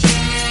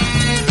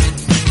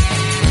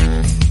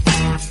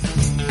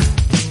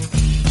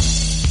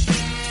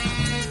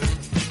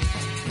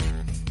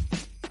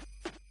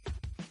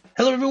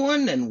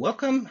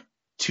welcome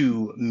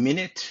to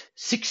minute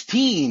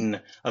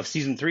 16 of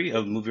season 3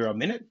 of MovieRob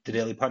Minute, the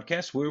daily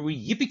podcast where we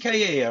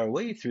yippee-ki-yay our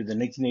way through the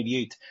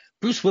 1988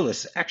 Bruce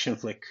Willis action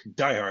flick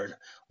Die Hard,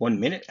 1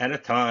 minute at a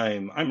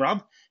time. I'm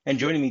Rob, and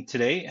joining me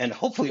today, and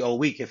hopefully all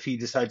week if he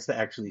decides to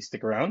actually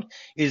stick around,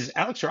 is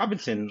Alex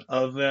Robinson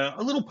of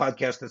a little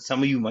podcast that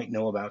some of you might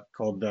know about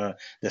called the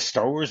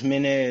Star Wars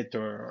Minute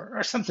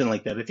or something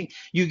like that. I think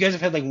you guys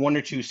have had like 1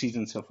 or 2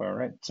 seasons so far,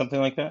 right?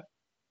 Something like that?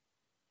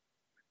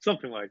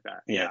 Something like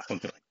that. Yeah,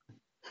 something like that.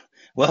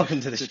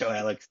 Welcome to the show,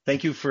 Alex.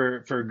 Thank you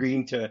for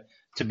agreeing to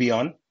be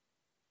on.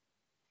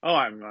 Oh,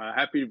 I'm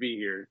happy to be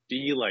here.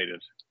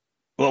 Delighted.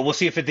 Well, we'll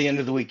see if at the end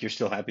of the week you're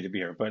still happy to be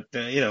here. But,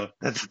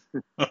 that's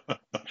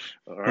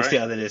we'll see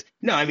how that is.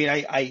 No, I mean,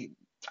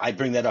 I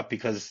bring that up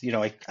because,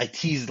 I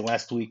teased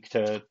last week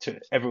to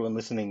everyone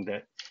listening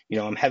that,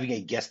 I'm having a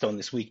guest on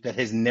this week that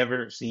has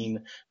never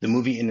seen the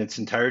movie in its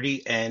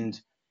entirety. And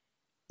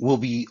we'll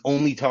be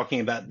only talking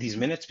about these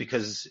minutes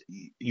because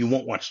you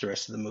won't watch the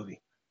rest of the movie.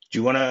 Do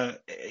you want to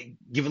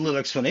give a little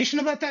explanation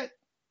about that?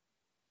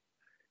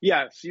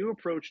 Yes, you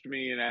approached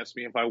me and asked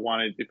me if I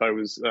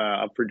was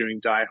up for doing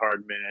Die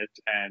Hard Minute,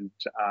 and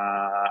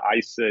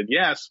I said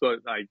yes, but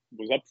I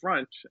was up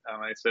front,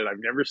 and I said I've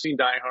never seen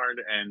Die Hard,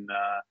 and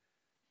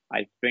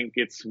I think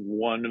it's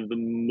one of the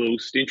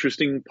most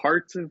interesting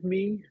parts of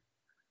me.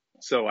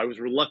 So I was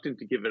reluctant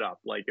to give it up.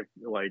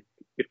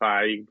 If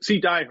I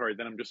see Die Hard,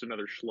 then I'm just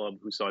another schlub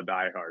who saw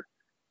Die Hard.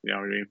 You know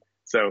what I mean?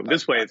 So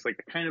this way, it's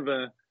like kind of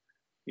a,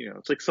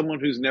 it's like someone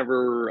who's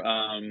never.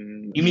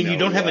 You mean you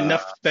don't have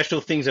enough special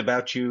things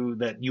about you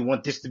that you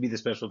want this to be the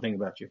special thing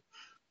about you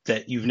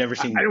that you've never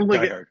seen Die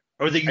Hard,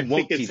 or that you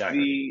won't see Die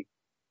Hard?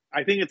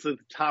 I think it's the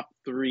top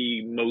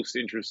 3 most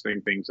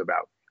interesting things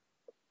about.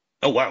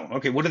 Oh wow!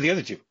 Okay, what are the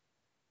other 2?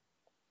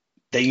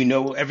 That you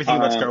know everything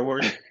about Star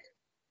Wars.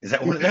 Is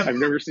that one of them? I've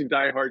never seen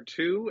Die Hard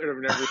 2, and I've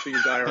never seen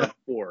Die Hard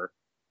 4.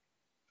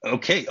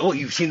 Okay. Oh,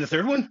 you've seen the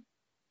third one?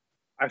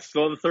 I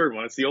saw the third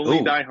one. It's the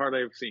only Die Hard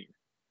I've seen.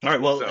 All right.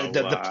 Well,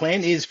 the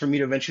plan is for me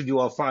to eventually do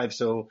all 5.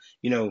 So,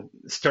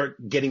 start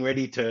getting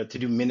ready to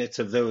do minutes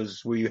of those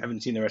where you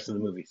haven't seen the rest of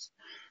the movies.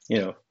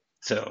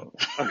 So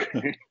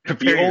okay.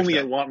 You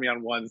only want me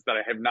on ones that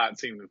I have not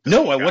seen.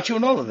 No, I want you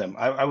on all of them.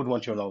 I would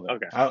want you on all of them.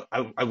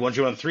 Okay. I want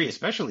you on 3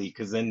 especially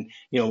because then,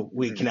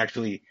 we can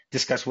actually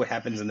discuss what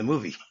happens in the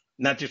movie.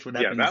 Not just what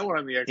happens that one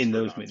I'm the expert in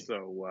those on, minutes.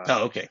 So,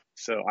 okay.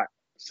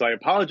 So I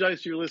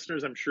apologize to your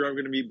listeners. I'm sure I'm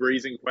going to be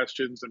raising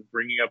questions and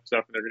bringing up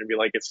stuff, and they're going to be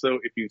like, "It's so."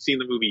 If you've seen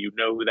the movie, you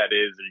know who that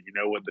is, and you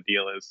know what the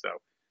deal is. So,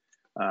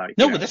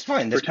 but that's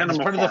fine. That's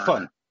part of the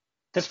fun.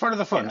 That's part of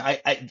the fun.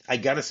 Yeah. I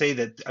gotta say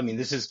that. I mean,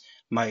 this is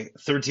my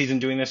 3rd season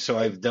doing this, so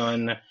I've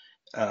done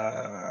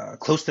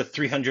close to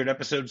 300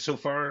 episodes so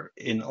far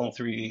in all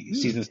 3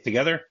 seasons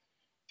together.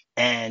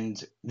 And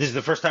this is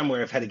the first time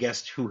where I've had a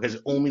guest who has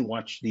only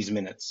watched these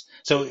minutes.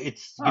 So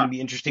it's going to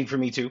be interesting for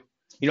me too.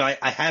 I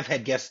have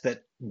had guests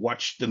that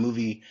watched the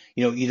movie,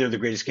 either The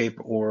Great Escape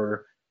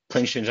or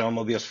Planes, Trains, and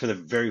Automobiles for the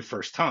very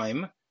first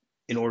time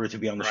in order to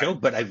be on the show.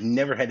 But I've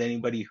never had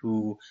anybody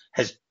who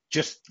has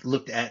just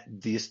looked at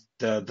the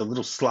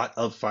little slot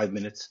of 5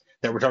 minutes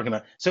that we're talking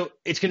about. So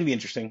it's going to be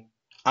interesting.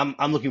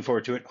 I'm looking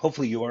forward to it.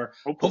 Hopefully you are.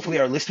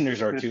 Hopefully our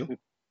listeners are too.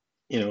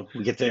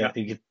 We get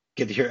to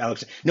get to hear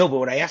Alex. No, but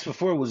what I asked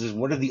before was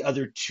what are the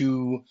other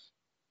 2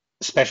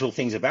 special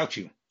things about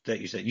you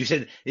that you said? You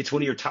said it's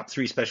one of your top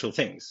 3 special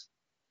things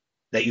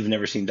that you've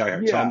never seen Die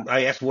Hard. Yeah. So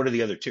I asked, what are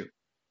the other 2?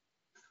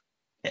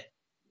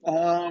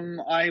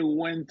 I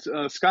went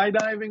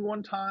skydiving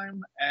one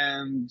time,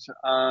 and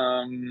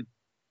all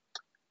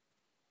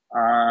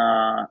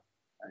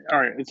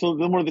right. So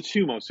one of the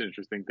 2 most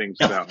interesting things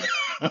about me.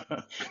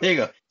 There you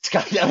go.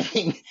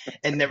 Skydiving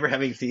and never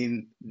having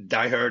seen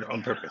Die Hard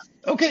on purpose.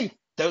 Okay.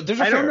 Those are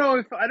fair. I don't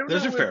know.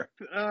 Those are fair.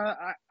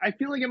 I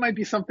feel like it might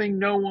be something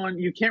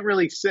you can't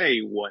really say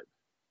what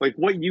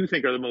you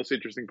think are the most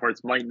interesting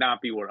parts might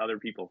not be what other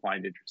people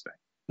find interesting.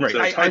 Right.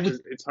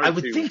 So I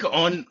would think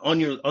on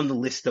the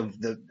list of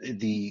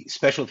the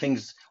special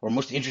things or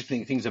most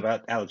interesting things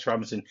about Alex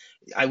Robinson,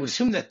 I would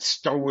assume that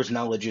Star Wars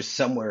knowledge is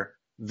somewhere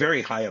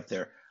very high up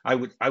there. I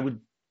would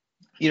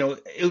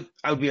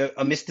be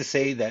amiss to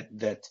say that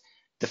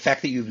the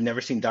fact that you've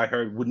never seen Die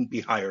Hard wouldn't be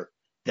higher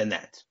than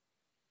that.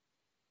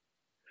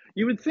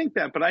 You would think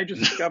that, but I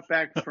just got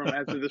back from,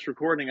 after this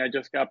recording, I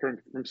just got from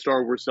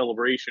Star Wars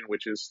Celebration,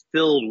 which is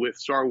filled with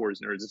Star Wars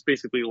nerds. It's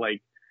basically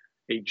like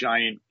a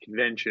giant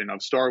convention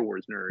of Star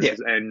Wars nerds. Yeah.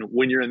 And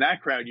when you're in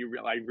that crowd,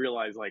 I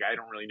realize I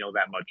don't really know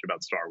that much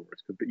about Star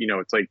Wars.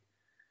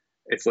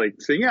 It's like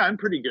saying, yeah, I'm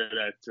pretty good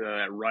at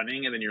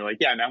running. And then you're like,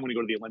 yeah, now I'm going to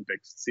go to the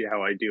Olympics to see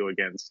how I do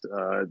against,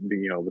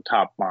 the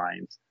top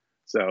minds.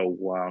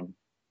 So,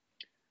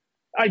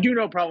 I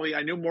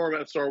know more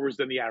about Star Wars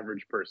than the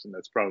average person.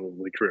 That's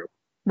probably true.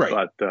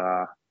 Right.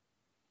 But,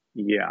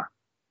 yeah.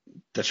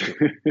 That's true.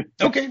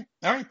 Okay.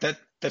 All right.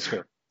 That's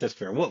fair. That's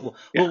fair.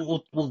 Yeah.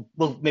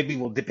 Maybe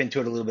we'll dip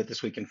into it a little bit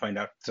this week and find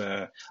out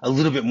a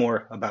little bit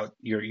more about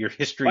your By the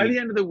history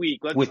end of the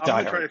week, with I'm Die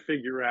going to try Hard. to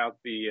figure out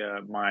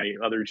the my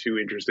other two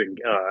interesting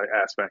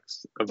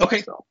aspects of Okay.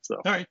 myself. So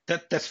All right.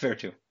 That's fair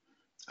too.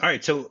 All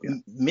right. So yeah.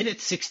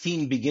 minute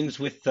 16 begins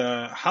with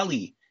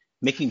Holly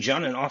making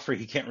John an offer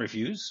he can't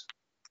refuse,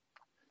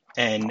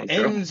 and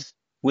Okay. ends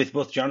with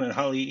both John and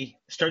Holly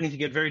starting to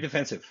get very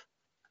defensive.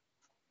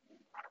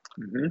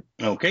 Hmm.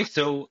 Okay.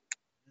 So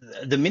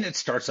the minute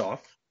starts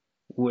off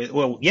with,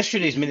 well,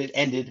 yesterday's minute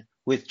ended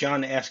with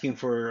John asking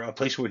for a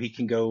place where he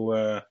can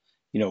go,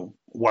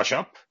 wash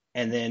up,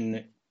 and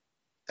then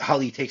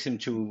Holly takes him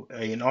to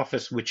an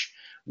office which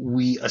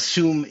we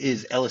assume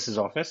is Ellis's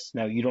office.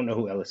 Now you don't know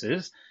who Ellis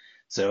is,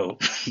 so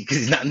because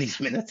he's not in these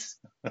minutes.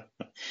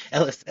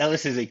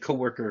 Ellis is a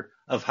coworker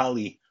of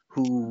Holly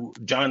who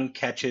John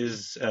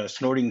catches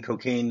snorting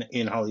cocaine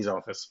in Holly's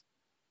office,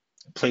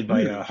 played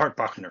by Hmm. Hart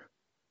Bachner.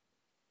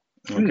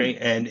 Hmm. Okay,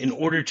 and in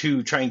order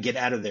to try and get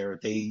out of there,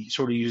 they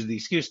sort of use the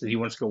excuse that he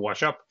wants to go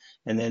wash up,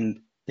 and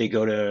then they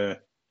go to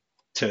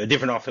a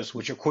different office,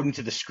 which according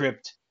to the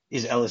script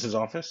is Ellis's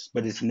office,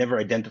 but it's never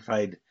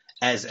identified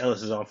as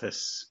Ellis's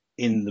office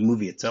in the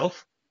movie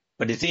itself.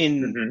 But it's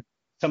in Hmm.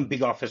 some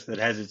big office that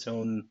has its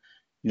own,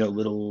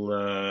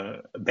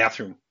 little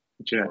bathroom,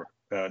 Yeah. or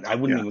I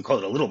wouldn't Yeah. even call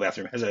it a little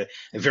bathroom. It has a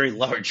very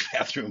large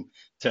bathroom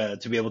to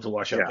be able to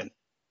wash up Yeah. in.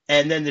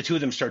 And then the two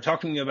of them start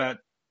talking about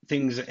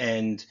things,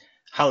 and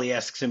Holly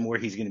asks him where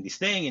he's going to be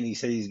staying, and he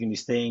said he's going to be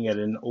staying at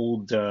an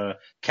old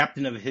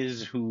captain of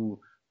his who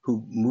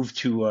moved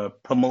to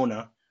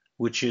Pomona,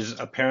 which is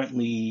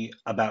apparently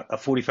about a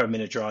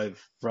 45-minute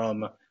drive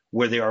from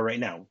where they are right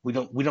now. We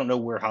don't know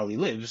where Holly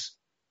lives,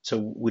 so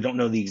we don't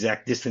know the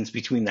exact distance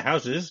between the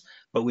houses,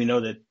 but we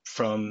know that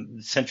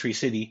from Century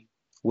City,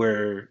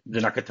 where the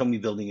Nakatomi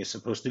building is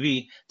supposed to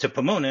be, to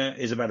Pomona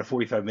is about a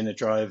 45-minute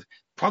drive,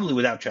 probably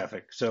without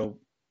traffic. So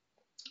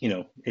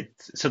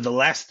so the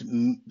last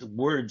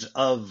words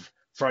of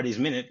Friday's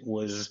Minute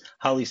was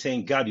Holly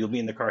saying, "God, you'll be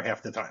in the car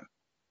half the time."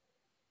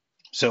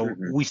 So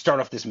Hmm. we start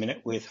off this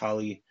minute with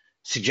Holly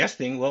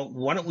suggesting, well,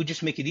 why don't we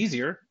just make it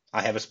easier?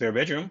 I have a spare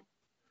bedroom.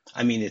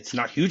 I mean, it's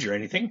not huge or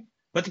anything,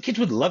 but the kids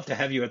would love to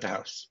have you at the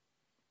house.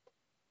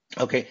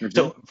 Okay. Hmm.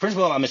 So first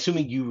of all, I'm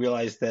assuming you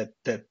realize that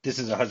this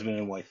is a husband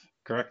and wife,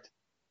 correct?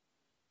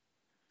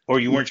 Or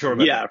you weren't sure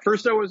about Yeah. that? At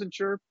first, I wasn't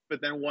sure, but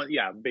then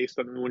based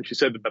on when she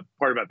said the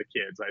part about the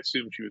kids, I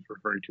assumed she was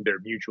referring to their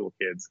mutual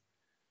kids.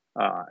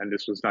 And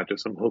this was not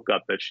just some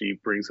hookup that she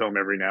brings home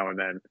every now and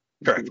then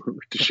Correct.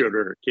 to show to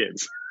her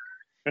kids.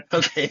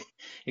 Okay.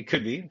 It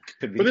could be.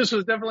 Could But be. this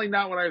was definitely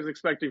not what I was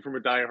expecting from a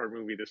Die Hard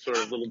movie. This sort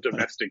of little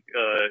domestic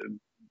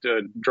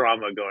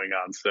drama going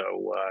on. So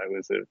it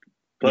was a Yeah.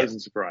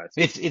 pleasant surprise.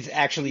 It's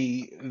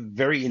actually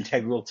very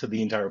integral to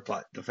the entire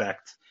plot. The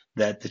fact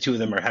that the two of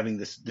them are having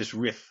this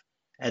riff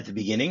at the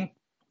beginning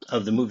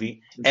of the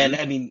movie, Hmm. and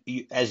I mean,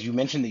 as you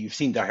mentioned that you've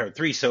seen Die Hard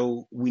 3,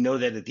 so we know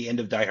that at the end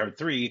of Die Hard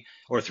 3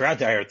 or throughout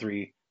Die Hard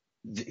 3,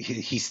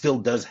 he still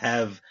does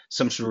have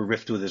some sort of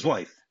rift with his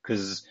wife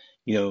because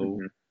you know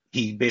Hmm.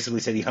 he basically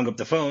said he hung up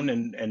the phone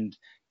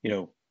you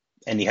know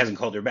and he hasn't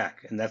called her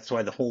back, and that's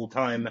why the whole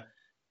time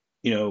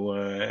you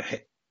know,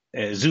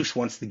 Zeus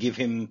wants to give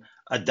him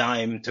a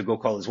dime to go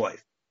call his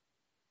wife,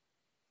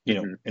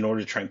 Hmm. in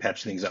order to try and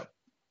patch things up.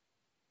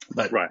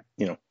 But Right.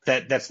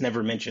 that's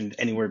never mentioned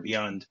anywhere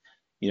beyond,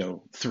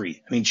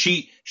 3. I mean,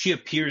 she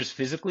appears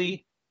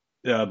physically.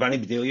 Bonnie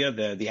Bedelia,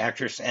 the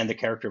actress and the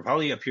character of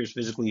Holly, appears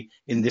physically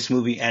in this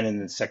movie and in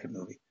the second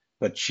movie,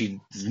 but she's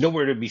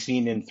nowhere to be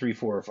seen in 3,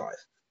 4, or 5.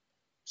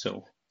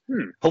 So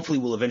Hmm. hopefully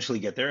we'll eventually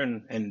get there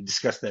and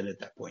discuss that at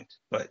that point.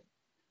 But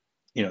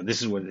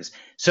this is what it is.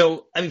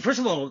 So, I mean, first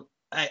of all,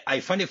 I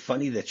find it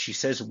funny that she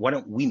says, "Why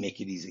don't we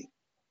make it easy?"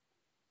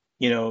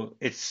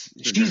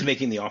 She's Hmm.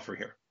 making the offer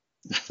here.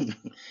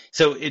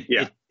 So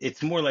Yeah.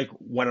 it's more like,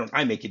 "Why don't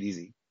I make it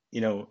easy?"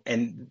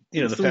 And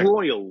It's the the fact.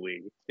 royal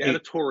we, the It,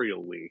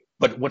 editorial we.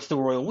 but what's the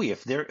royal we?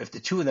 If the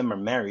two of them are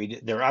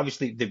married,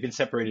 they've been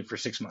separated for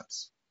 6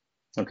 months.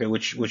 Okay,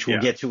 which we'll Yeah.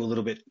 get to a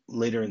little bit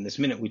later in this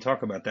minute. We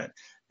talk about that,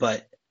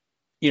 but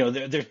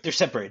they're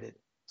separated.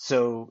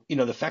 So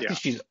the fact Yeah. that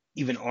she's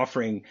even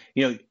offering,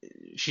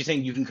 she's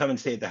saying you can come and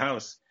stay at the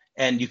house,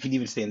 and you can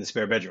even stay in the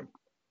spare bedroom,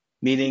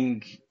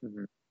 meaning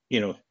Hmm.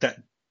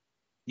 that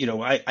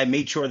I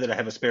made sure that I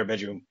have a spare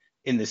bedroom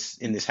in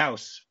this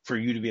house for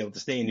you to be able to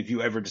stay in if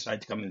you ever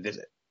decide to come and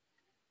visit.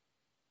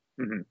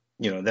 Hmm.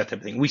 That type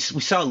of thing. We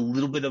saw a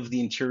little bit of the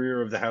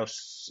interior of the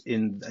house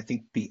in, I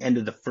think, the end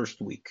of the first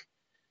week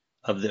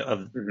of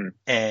Hmm.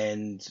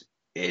 and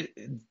it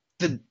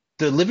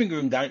the living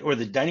room or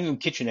the dining room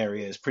kitchen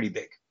area is pretty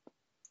big.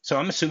 So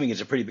I'm assuming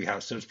it's a pretty big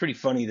house. So it's pretty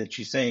funny that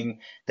she's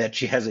saying that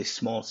she has a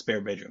small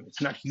spare bedroom.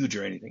 It's not huge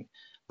or anything.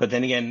 But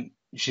then again,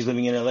 she's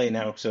living in LA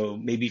now, so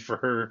maybe for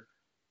her,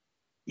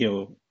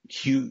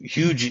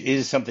 huge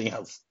is something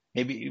else.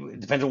 Maybe it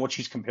depends on what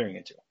she's comparing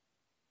it to.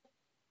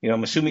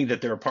 I'm assuming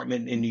that their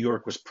apartment in New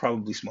York was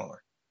probably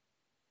smaller.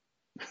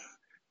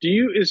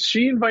 Is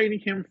she inviting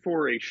him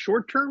for a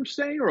short term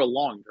stay or a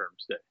long term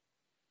stay?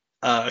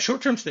 A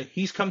short-term stay.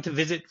 He's come to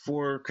visit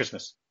for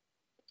Christmas.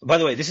 By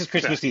the way, this is Okay.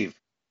 Christmas Eve.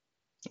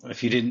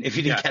 If you didn't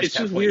Yeah, catch it's that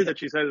just point weird yet. that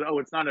she says, "Oh,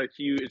 it's not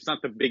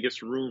the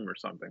biggest room or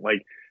something."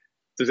 Like,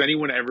 does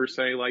anyone ever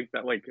say like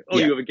that? Like, "Oh,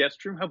 Yeah, you have a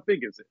guest room? How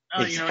big is it?" Oh,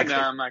 no, exactly.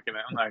 I'm not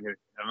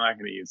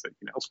gonna use it.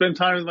 I'll spend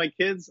time with my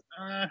kids.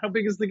 How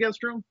big is the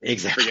guest room? Forget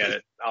Exactly.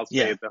 it. I'll stay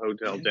Yeah. at the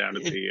hotel down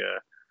at It,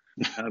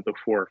 the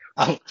wharf.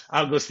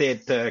 I'll go stay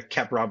at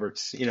Cap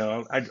Roberts.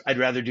 I'd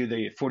rather do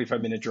the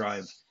 45-minute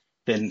drive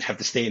than have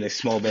to stay in a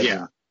small Yeah,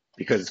 bedroom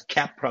because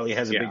Cap probably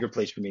has a yeah. bigger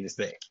place for me to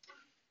stay.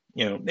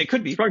 It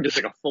could It's be. probably just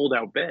like a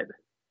fold-out bed.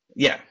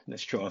 Yeah,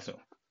 that's true also.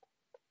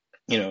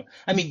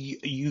 I mean,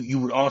 you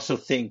would also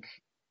think,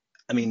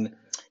 I mean,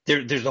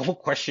 there's the whole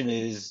question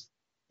is,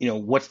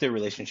 what's their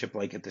relationship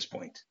like at this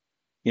point?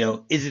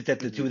 Is it that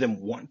the two Hmm. of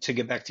them want to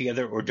get back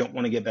together or don't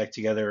want to get back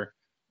together?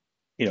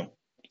 You know,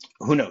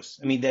 who knows?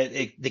 I mean,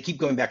 they keep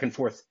going back and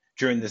forth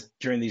during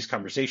these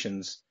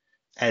conversations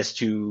as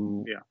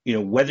to Yeah.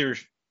 whether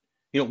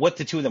what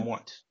the two of them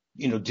want.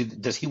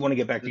 Does he want to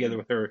get back together Hmm.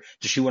 with her?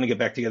 Does she want to get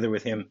back together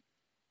with him?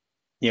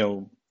 You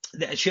know,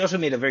 she also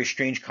made a very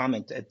strange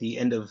comment at the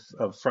end of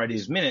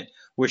Friday's Minute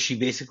where she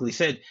basically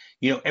said,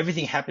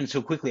 everything happened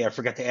so quickly, I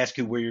forgot to ask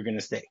you where you're going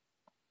to stay,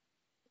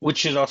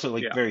 which is also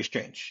like Yeah. very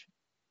strange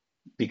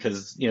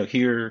because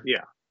here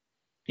Yeah.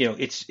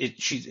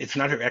 it's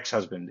not her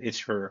ex-husband, it's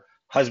her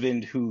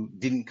husband who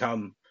didn't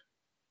come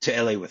to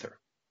LA with her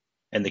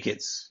and the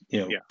kids,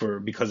 Yeah. for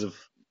because of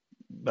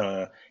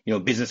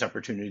business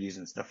opportunities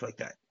and stuff like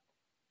that.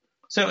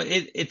 So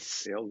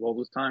it's Yeah. All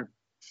this time.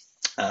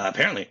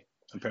 apparently.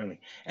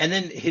 And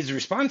then his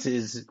response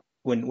is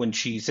when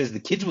she says the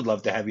kids would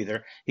love to have you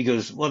there, he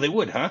goes, "Well, they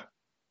would, huh?"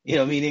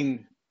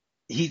 Meaning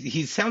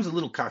he sounds a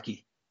little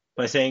cocky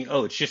by saying,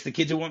 "Oh, it's just the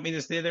kids who want me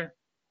to stay there."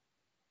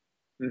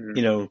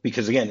 Hmm.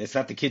 Because again, it's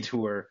not the kids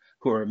who are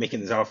making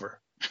this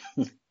offer.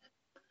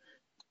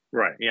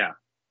 Right. Yeah.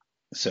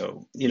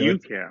 So, You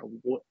care.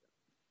 What?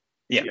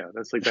 yeah, Yeah.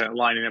 That's like that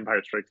line in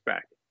Empire Strikes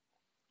Back.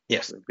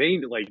 yes, They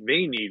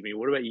need me.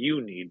 What about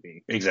you need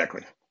me?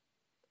 exactly,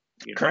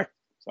 You know. correct.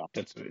 So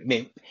That's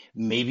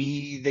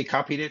maybe they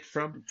copied it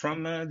from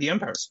the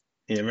Empire.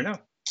 You never know.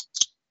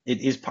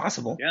 It is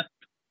possible.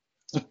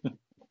 yeah.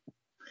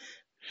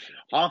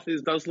 Hoth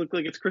does look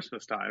like it's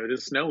Christmas time. It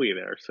is snowy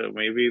there, so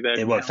maybe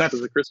that Well, counts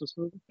as a Christmas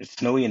movie. it's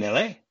snowy in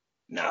LA.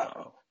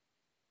 No.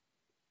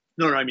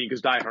 No, no, I mean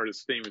because Die Hard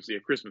is famously a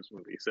Christmas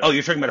movie. So Oh,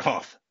 you're talking about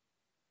Hoth.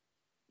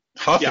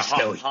 Hoth yeah, is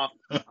snowy. Hoth.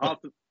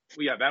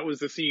 Well, yeah, that was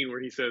the scene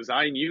where he says,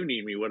 you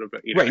need me. What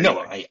about Right.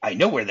 No, anyway? I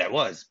know where that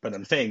was, but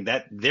I'm saying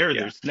that Yeah,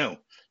 there's snow.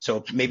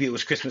 So maybe it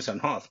was Christmas on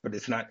Hoth, but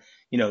it's not.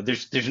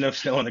 There's no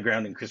snow on the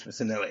ground in Christmas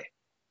in LA.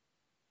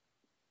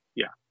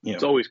 yeah. You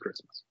It's know. always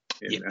Christmas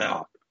Yeah. in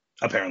Hoth.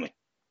 Apparently.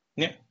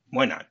 Yeah.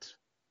 Why not?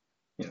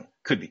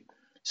 Could be.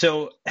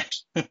 So,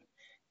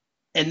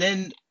 and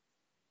then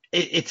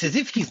it's as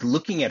if he's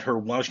looking at her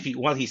while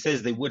he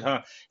says they would,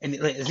 huh? And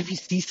as if he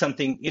sees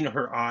something in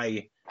her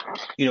eye,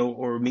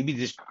 or maybe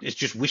this it's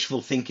just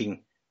wishful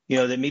thinking,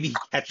 that maybe he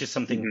catches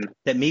something Hmm.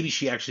 that maybe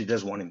she actually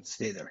does want him to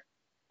stay there.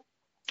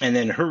 And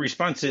then her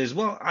response is,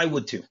 "Well, I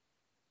would too."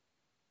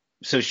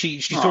 So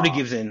she sort of Aw,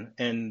 gives in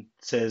and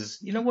says,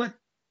 "You know what?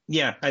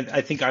 Yeah,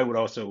 I think I would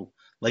also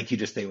like you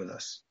to stay with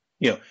us.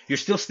 You're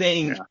still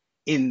staying yeah,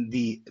 in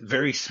the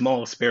very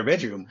small spare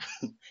bedroom,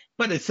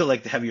 but I'd still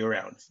like to have you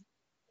around.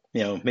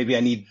 Maybe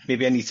I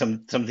need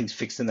some things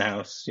fixed in the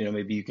house.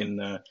 Maybe you can,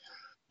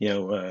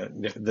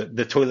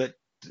 the toilet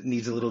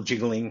needs a little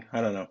jiggling.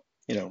 I don't know.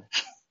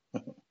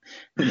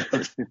 Who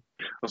knows?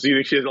 well, so you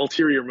think she has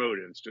ulterior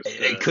motives, just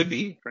It could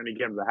be. trying to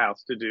get him to the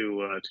house to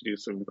do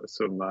some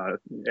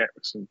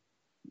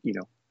you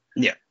know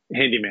Yeah,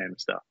 handyman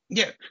stuff.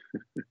 yeah.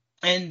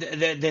 And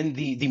then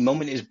the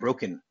moment is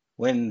broken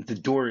when the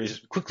door is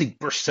quickly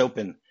bursts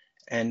open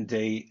and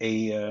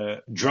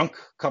a drunk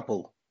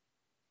couple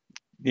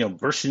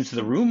bursts into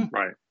the room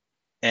Right,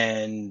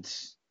 and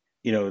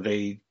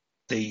they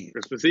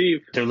Christmas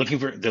Eve. they're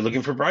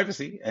looking for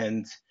privacy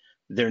and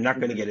they're not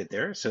going to Hmm. get it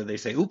there, so they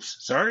say oops,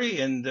 sorry,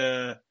 and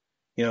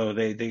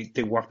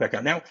they walk back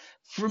out. Now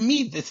for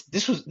me this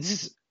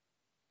is,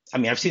 I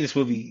mean, I've seen this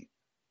movie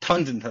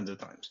tons and tons of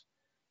times,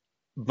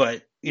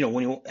 but when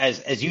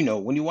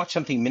when you watch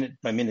something minute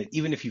by minute,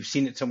 even if you've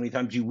seen it so many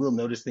times, you will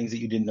notice things that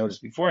you didn't notice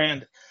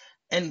beforehand.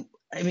 And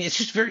I mean, it's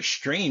just very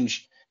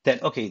strange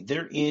that, okay,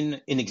 they're in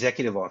an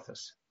executive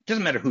office.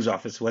 Doesn't matter whose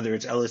office, whether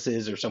it's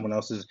Ellis's or someone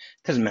else's,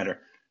 doesn't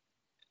matter.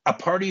 A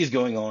party is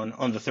going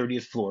on the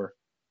 30th floor.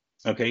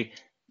 Okay.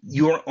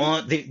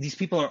 These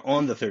people are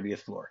on the 30th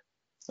floor.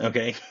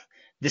 Okay.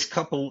 This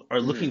couple are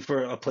Hmm. looking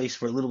for a place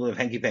for a little bit of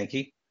hanky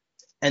panky,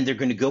 and they're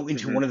going to go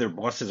into Hmm. one of their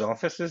boss's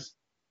offices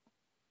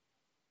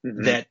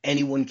Hmm. that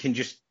anyone can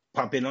just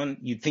pop in on.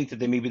 You'd think that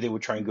maybe they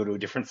would try and go to a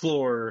different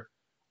floor,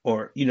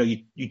 or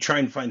you try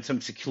and find some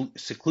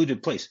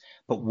secluded place.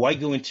 But why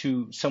go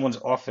into someone's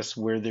office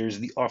where there's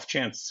the off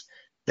chance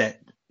that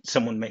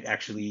someone might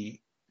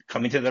actually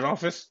come into that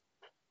office?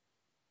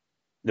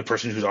 the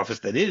person whose office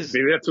that is.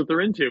 Maybe that's what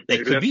they're into.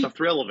 Maybe that's be the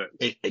thrill of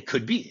it. It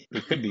could be.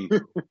 It could be.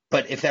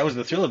 But if that was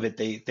the thrill of it,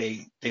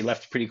 they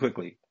left pretty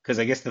quickly, because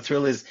I guess the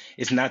thrill is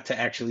not to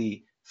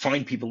actually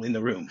find people in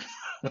the room.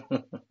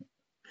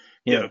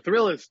 The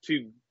thrill is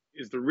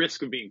the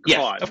risk of being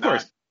caught. Of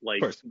course.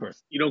 Like, of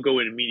course. You don't go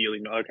in immediately.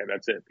 Okay,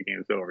 that's it. The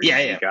game's over.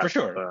 Yeah, for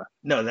sure.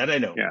 No, that I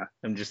know. Yeah.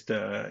 I'm just,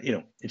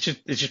 it's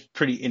just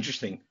pretty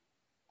interesting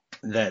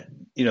that,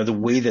 the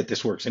way that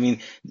this works. I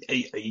mean,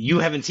 you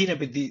haven't seen it,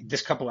 but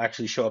this couple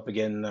actually show up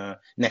again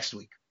next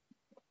week,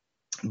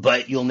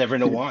 but you'll never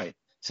know why.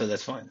 So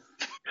that's fine.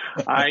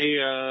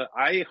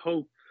 I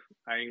hope,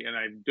 and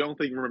I don't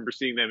think I remember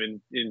seeing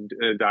them in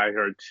Die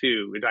Hard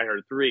 2, Die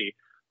Hard 3,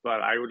 but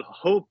I would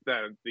hope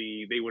that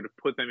they would have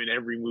put them in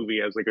every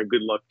movie as like a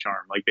good luck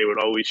charm. Like they would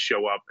always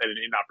show up at an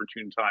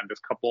inopportune time. This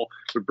couple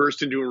would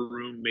burst into a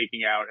room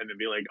making out and then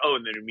be like, oh,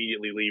 and then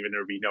immediately leave, and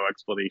there would be no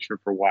explanation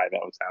for why that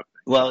was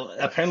happening. Well,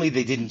 apparently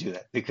they didn't do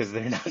that, because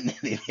they're not in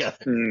any of the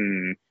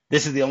other.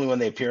 This is the only one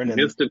they appear in.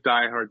 Missed it,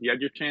 Die Hard. You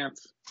had your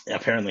chance.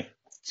 Apparently.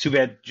 Too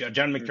bad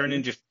John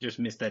McTiernan just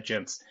missed that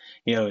chance.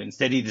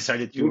 Instead he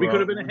decided to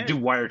do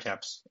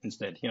wiretaps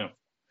instead.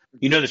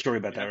 You know the story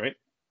about that, right?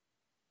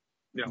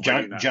 Yeah,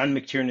 John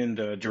McTiernan,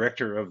 the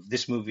director of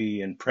this movie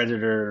and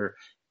Predator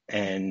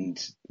and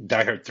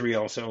Die Hard 3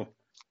 also,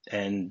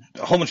 and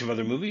a whole bunch of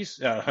other movies,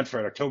 Hunt for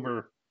Red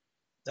October,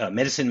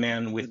 Medicine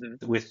Man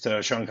with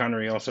Sean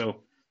Connery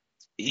also.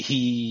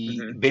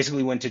 He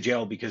basically went to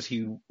jail because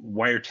he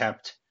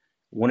wiretapped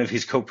one of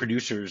his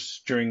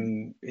co-producers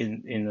in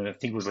I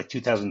think it was like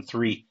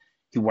 2003.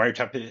 He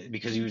wiretapped it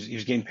because he was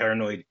getting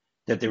paranoid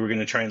that they were going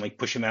to try and like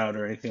push him out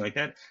or anything like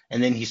that.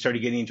 And then he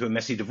started getting into a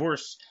messy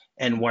divorce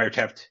and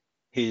wiretapped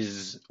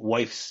his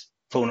wife's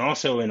phone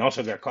also, and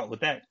also got caught with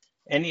that.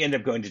 And he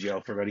ended up going to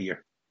jail for about a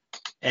year.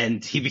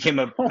 And he became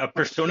a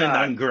persona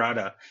non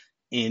grata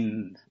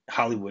in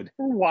Hollywood.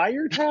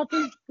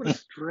 Wiretapping? What a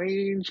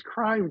strange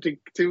crime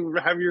to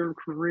have your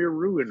career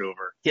ruined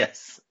over.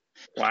 Yes.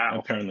 Wow.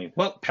 Apparently.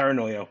 Well,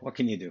 paranoia. What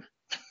can you do?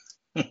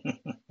 But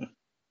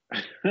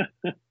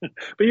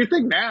you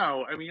think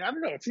now, I mean, I don't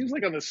know. It seems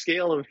like on the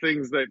scale of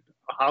things that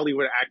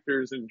Hollywood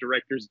actors and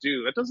directors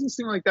do, that doesn't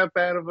seem like that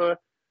bad of a,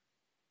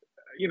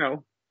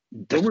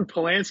 Roman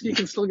Polanski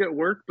can still get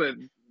work, but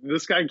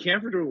this guy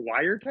can't for doing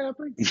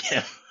wiretapping?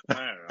 Yeah.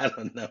 I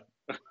don't know.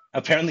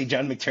 Apparently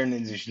John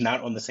McTiernan is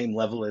not on the same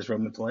level as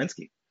Roman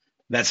Polanski.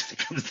 That's what it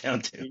comes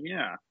down to.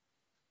 Yeah.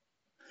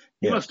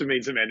 He must have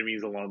made some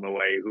enemies along the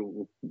way,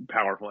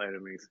 powerful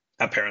enemies.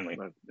 Apparently.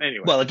 But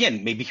anyway. Well,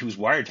 again, maybe he was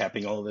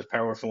wiretapping all of his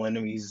powerful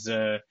enemies'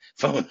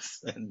 phones,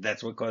 and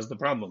that's what caused the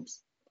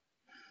problems.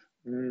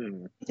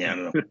 Yeah, I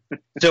don't know.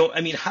 So,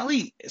 I mean,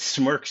 Holly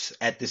smirks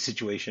at this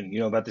situation,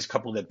 about this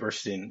couple that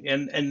burst in.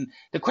 And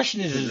the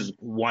question is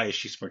why is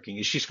she smirking?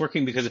 Is she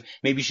smirking because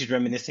maybe she's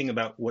reminiscing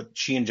about what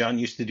she and John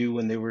used to do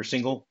when they were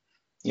single?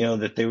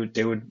 That they would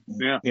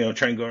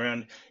try and go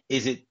around.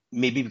 Is it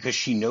maybe because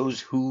she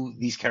knows who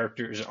these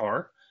characters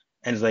are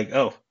and is like,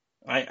 oh,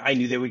 I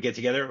knew they would get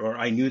together, or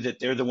I knew that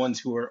they're the ones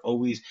who are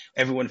always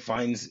everyone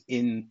finds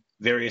in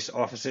various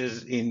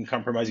offices in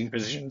compromising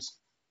positions?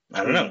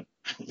 I don't know.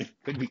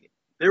 Could be.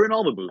 They're in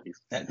all the movies.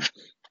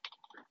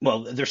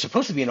 Well, they're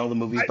supposed to be in all the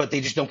movies, but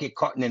they just don't get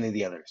caught in any of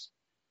the others.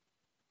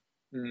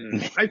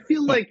 I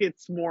feel like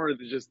it's more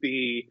just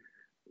the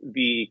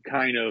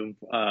kind of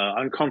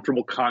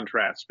uncomfortable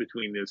contrast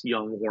between this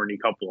young, horny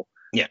couple.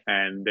 Yeah.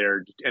 And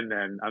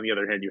then on the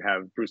other hand, you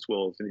have Bruce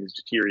Willis and his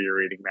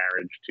deteriorating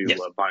marriage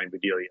to Bonnie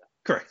Bedelia.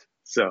 Correct.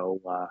 So,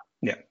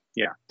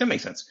 yeah, that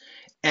makes sense.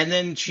 And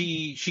then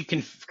she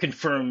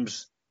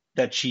confirms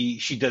that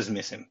she does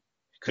miss him,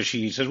 because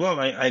she says, well,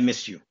 I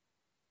missed you.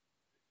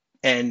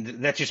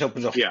 And that just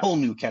opens a whole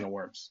new can of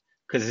worms,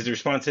 because his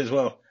response is,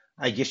 well,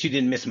 I guess you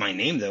didn't miss my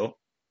name, though,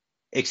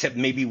 except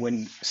maybe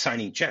when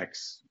signing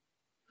checks.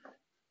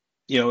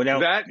 Now,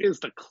 that is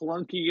the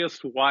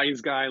clunkiest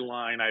wise guy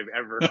line I've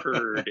ever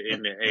heard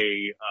in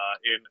a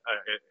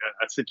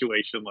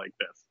situation like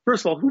this.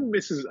 First of all, who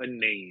misses a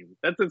name?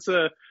 That's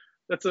a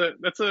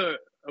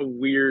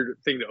weird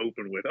thing to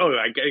open with. Oh,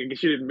 I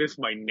guess you didn't miss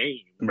my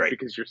name, right?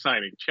 Because you're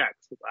signing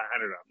checks. I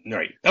don't know.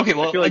 Right. Okay.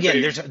 Well, like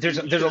again,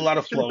 there's a lot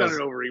of flaws. Done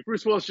it over.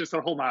 Bruce Willis just said,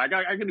 "Hold on,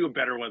 I can do a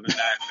better one than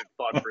that." And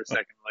thought for a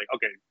second, like,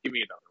 okay, give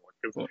me another one,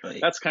 because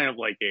that's kind of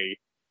like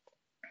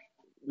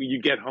when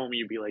you get home and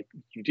you'd be like,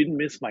 you didn't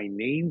miss my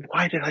name?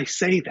 Why did I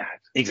say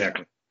that?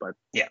 Exactly. But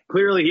yeah,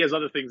 clearly he has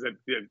other things that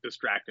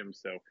distract him.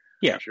 So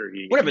yeah, I'm sure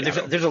whatever.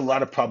 There's a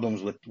lot of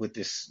problems with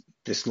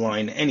this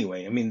line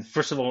anyway. I mean,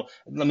 first of all,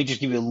 let me just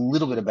give you a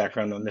little bit of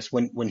background on this.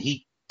 When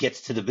he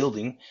gets to the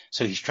building,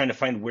 so he's trying to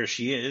find where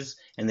she is,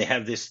 and they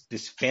have this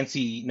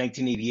fancy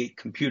 1988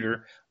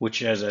 computer which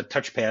has a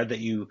touchpad that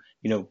you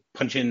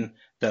punch in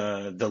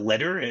the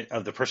letter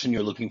of the person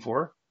you're looking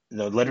for,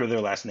 the letter of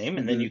their last name,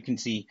 and then you can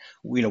see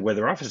where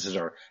their offices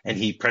are. And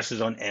he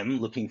presses on M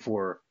looking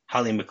for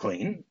Holly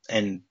McClane,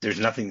 and there's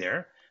nothing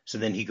there. So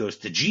then he goes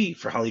to G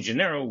for Holly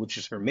Gennaro, which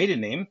is her maiden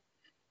name,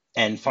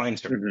 and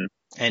finds her.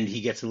 And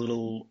he gets a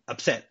little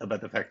upset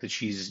about the fact that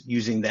she's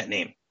using that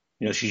name.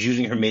 She's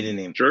using her maiden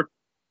name. Sure.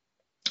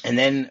 And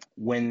then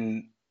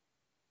when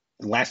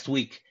last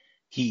week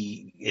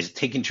he is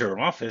taken to her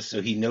office,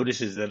 so he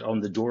notices that on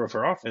the door of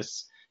her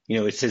office,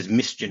 it says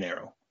Miss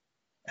Gennaro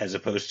as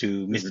opposed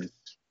to Hmm. Mrs.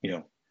 You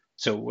know,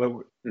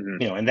 so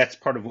Hmm. and that's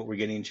part of what we're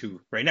getting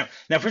into right now.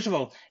 Now, first of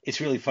all,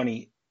 it's really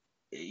funny.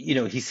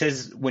 He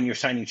says when you're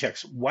signing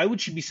checks, why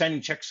would she be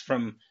signing checks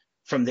from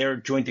their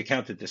joint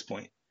account at this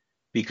point?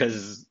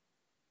 Because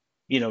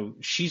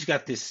she's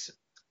got this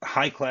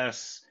high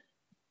class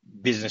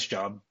business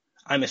job.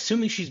 I'm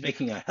assuming she's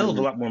making a hell of a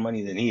Hmm. lot more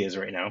money than he is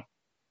right now.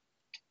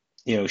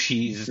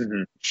 She's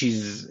Hmm.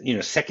 she's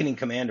second in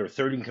command or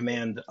third in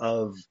command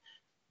of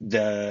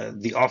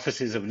the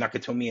offices of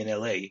Nakatomi in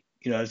LA.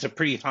 It's a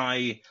pretty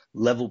high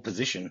level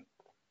position.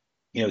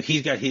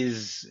 He's got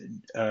his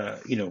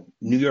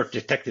New York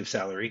detective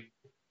salary.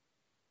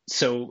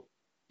 So,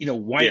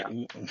 why Yeah.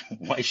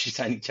 why is she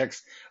signing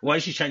checks? Why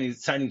is she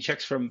signing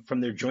checks from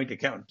their joint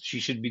account? She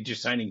should be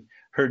just signing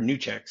her new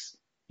checks,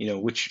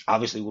 which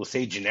obviously will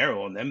say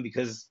Gennaro on them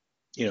because,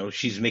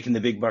 she's making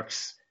the big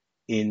bucks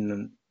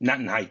in not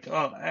in height.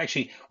 Oh,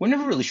 actually, we're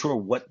never really sure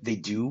what they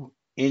do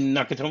in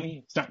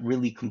Nakatomi. It's not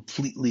really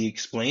completely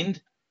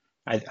explained.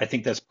 I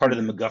think that's part of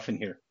the Hmm. MacGuffin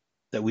here,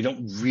 that we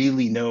don't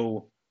really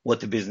know what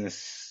the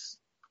business,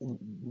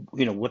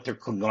 what their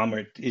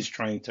conglomerate is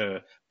trying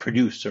to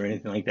produce or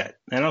anything like that.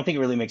 And I don't think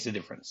it really makes a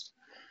difference.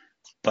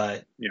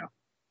 But Yeah.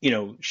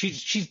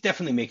 she's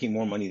definitely making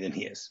more money than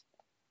he is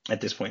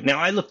at this point. Now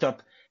I looked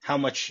up how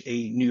much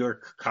a New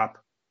York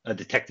cop, a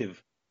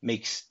detective,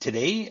 makes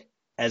today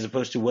as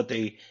opposed to what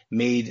they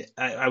made.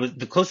 I was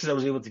the closest I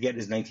was able to get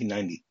is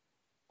 1990.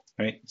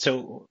 Right.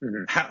 So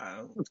Hmm.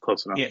 how? That's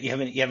close enough. Yeah,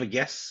 you have a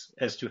guess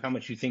as to how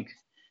much you think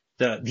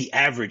the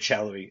average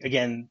salary?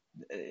 Again,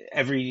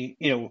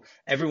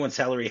 everyone's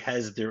salary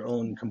has their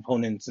own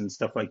components and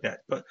stuff like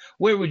that. But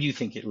where would you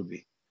think it would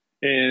be?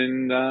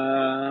 And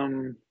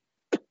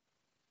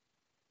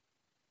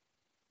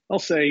I'll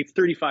say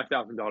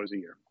 $35,000 a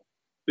year.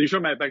 Are you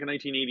talking about back in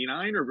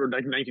 1989 or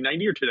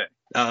 1990 or today?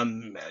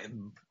 Um,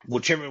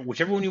 whichever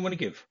one you want to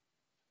give.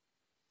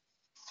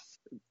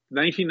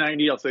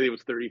 1990, I'll say it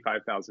was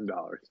 $35,000.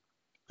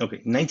 Okay,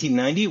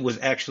 1990 was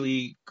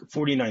actually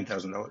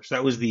 $49,000.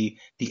 That was the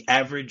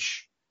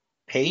average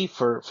pay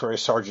for a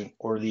sergeant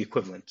or the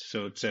equivalent.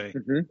 So it's a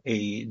Hmm.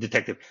 a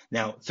detective.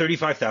 Now,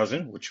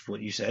 35,000, which is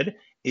what you said,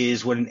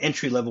 is what an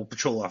entry level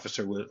patrol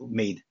officer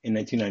made in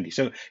 1990.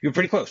 So you're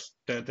pretty close.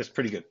 That's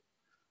pretty good.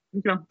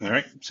 Okay. All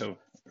right. So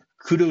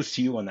kudos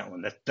to you on that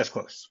one. That's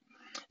close.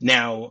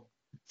 Now,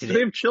 Do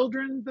they have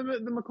children, the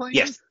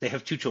yes, McLeans? they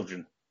have two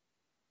children.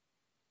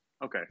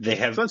 Okay. They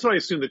So have, that's what I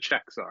assume the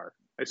checks are.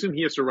 I assume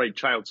he has to write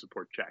child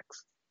support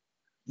checks.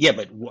 yeah,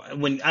 but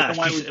when But then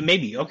why she's would,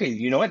 maybe okay.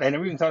 You know what? I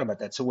never even thought about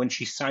that. So when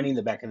she's signing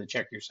the back of the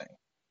check, you're saying,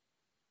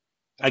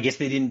 I guess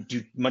they didn't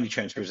do money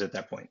transfers at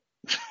that point.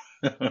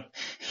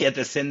 He had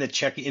to send the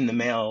check in the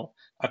mail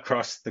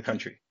across the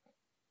country.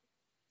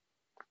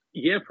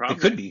 yeah, It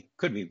probably.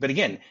 could be. But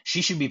again,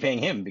 she should be paying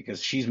him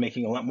because she's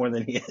making a lot more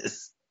than he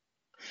is.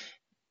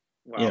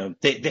 Well,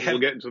 They we'll have,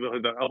 get into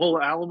the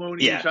whole alimony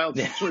and yeah, child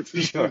yeah, support for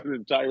system is sure. an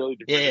entirely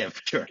Yeah, different yeah,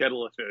 for sure.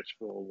 kettle of fish.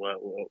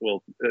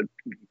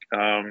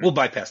 We'll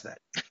bypass that.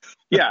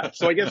 Yeah.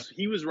 So I guess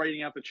he was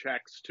writing out the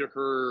checks to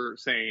her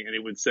saying, and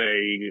it would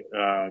say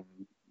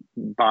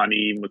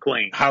Bonnie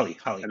McLean, and then Holly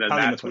that's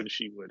McLean. when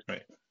she would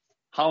Right.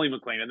 Holly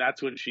McLean, and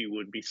that's when she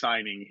would be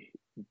signing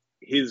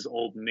his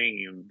old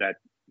name that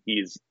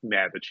he's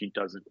mad that she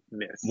doesn't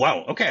miss.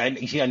 Wow. Okay.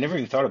 I never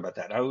even thought about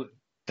that.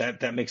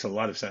 That makes a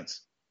lot of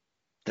sense.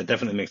 That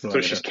definitely makes a So lot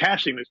of she's sense.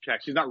 cashing this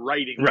check. She's not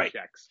writing the Right.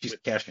 checks She's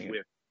cashing it.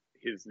 with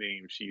his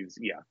name. She's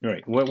yeah.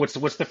 Right. What's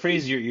the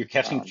phrase? You're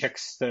cashing Um,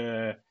 checks.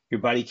 Your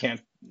body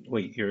can't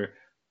wait.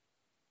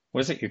 What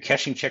is it? You're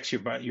cashing checks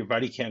your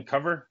body can't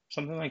cover.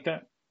 Something like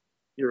that.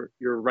 you're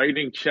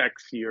writing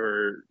checks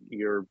your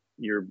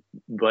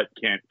butt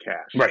can't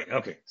cash. Right.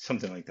 Okay.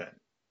 Something like that.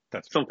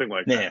 That's Something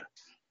like yeah. that.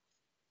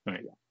 Yeah.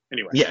 Right. Yeah.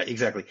 Anyway, Yeah.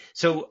 Exactly.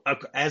 So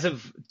as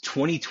of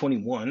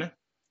 2021,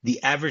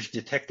 the average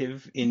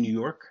detective in New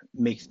York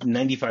makes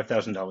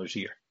 $95,000 a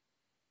year.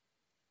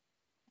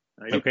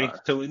 Okay. 95.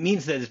 So it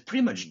means that it's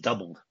pretty much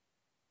doubled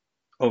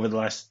over the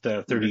last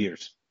 30 Mm-hmm.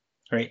 years.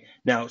 Right.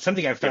 Now,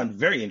 something I Yeah. found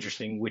very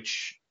interesting,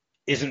 which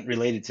isn't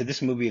related to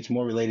this movie, it's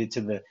more related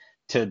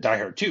to Die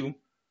Hard 2,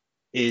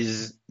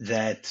 is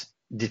that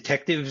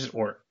detectives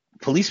or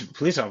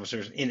police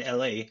officers in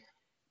LA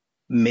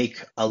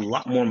make a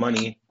lot more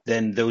money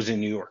than those in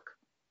New York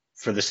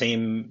for the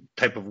same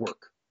type of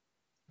work,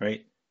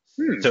 right?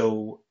 Hmm.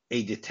 So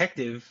a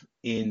detective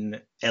in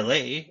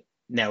LA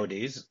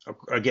nowadays,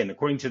 again,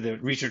 according to the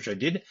research I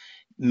did,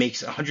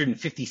 makes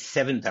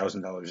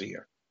 $157,000 a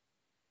year,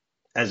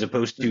 as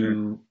opposed Mm-hmm.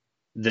 to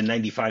the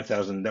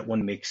 95,000 that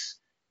one makes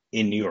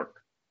in New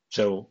York.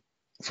 So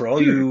for all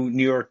Hmm. you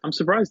New York I'm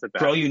surprised at for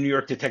that. all you New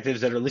York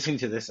detectives that are listening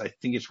to this, I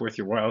think it's worth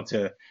your while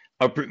to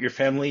uproot your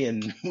family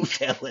and move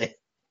to LA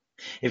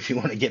if you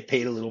want to get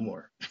paid a little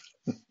more.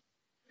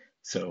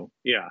 So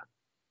Yeah.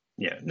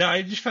 yeah, no,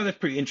 I just found that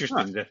pretty Huh.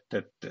 interesting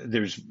that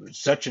there's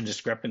such a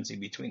discrepancy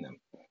between them.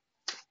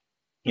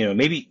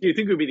 Maybe. You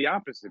think it would be the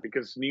opposite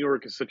because New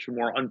York is such a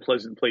more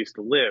unpleasant place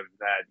to live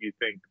that you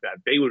think that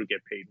they would get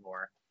paid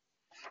more.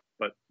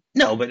 But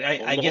No, but lo I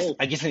and guess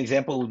behold, an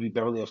example would be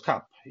Beverly Hills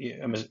Cop.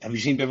 Have you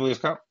seen Beverly Hills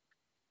Cop?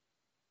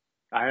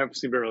 I have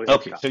seen Beverly Hills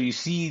Okay, Cop. so you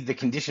see the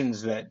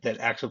conditions that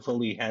Axel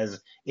Foley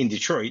has in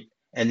Detroit,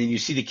 and then you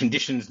see the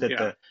conditions that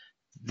Yeah.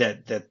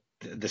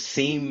 the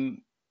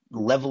same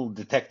level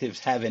detectives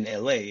have in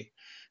LA.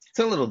 It's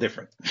a little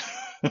different.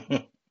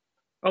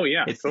 Oh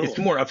yeah, It's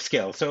totally. more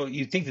upscale, so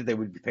you think that they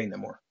would be paying them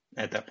more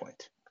at that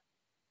point.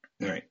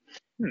 All right.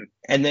 Hmm.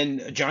 And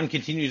then John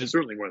continues.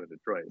 Certainly more than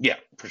Detroit. Yeah,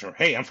 for sure.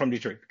 Hey, I'm from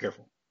Detroit. Be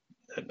careful.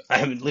 I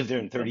haven't lived there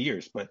in 30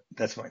 years, but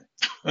that's fine.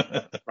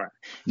 Right.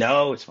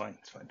 No, it's fine.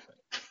 It's fine.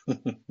 It's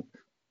fine.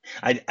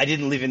 I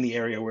didn't live in the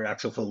area where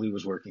Axel Foley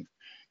was working.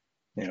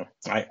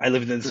 I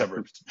lived in the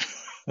suburbs.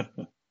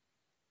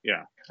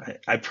 Yeah.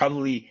 I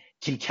probably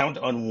can count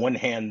on one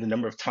hand the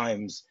number of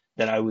times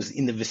that I was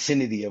in the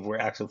vicinity of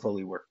where Axel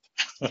Foley worked.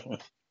 Hmm.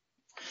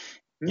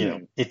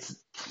 It's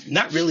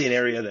not really an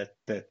area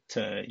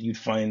that you'd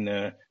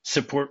find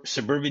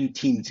suburban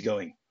teens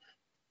going.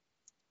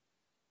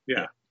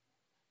 Yeah.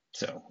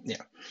 So,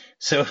 yeah.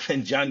 So,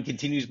 and John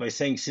continues by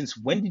saying, since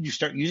when did you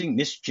start using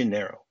Miss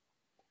Gennaro?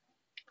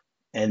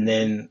 And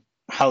then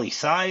Holly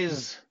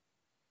sighs,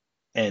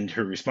 and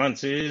her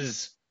response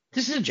is,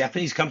 this is a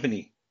Japanese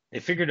company. They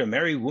figured a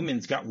married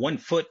woman's got one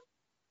foot.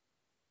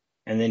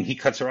 And then he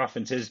cuts her off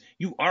and says,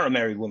 you are a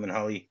married woman,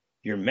 Holly.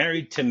 You're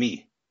married to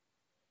me.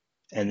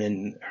 And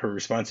then her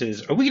response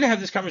is, are we going to have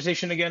this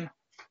conversation again?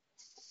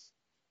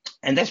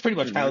 And that's pretty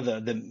much how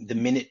the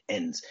minute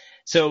ends.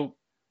 So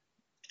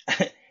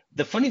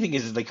the funny thing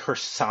is like her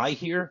sigh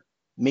here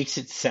makes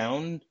it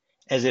sound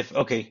as if,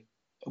 okay,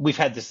 we've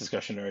had this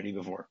discussion already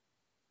before.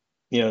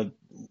 We're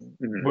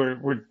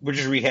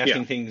just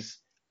rehashing things.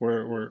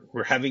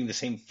 We're having the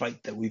same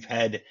fight that we've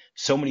had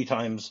so many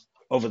times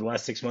over the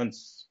last 6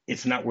 months.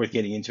 It's not worth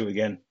getting into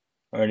again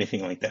or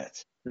anything like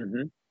that.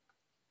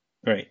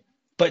 Right.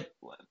 But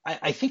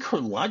I think her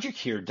logic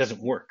here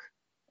doesn't work.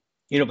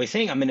 By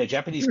saying I'm in a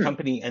Japanese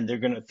company and they're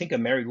going to think a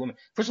married woman.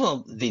 First of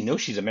all, they know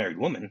she's a married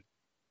woman.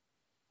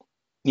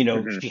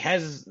 She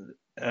has,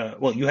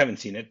 well, you haven't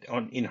seen it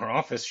in her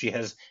office. She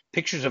has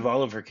pictures of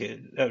all of her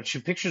kids. She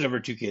has pictures of her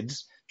two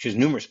kids. She has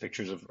numerous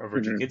pictures of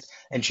her two kids,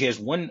 and she has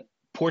one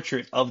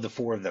portrait of the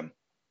four of them.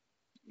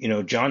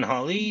 John,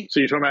 Holly. So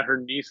you're talking about her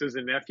nieces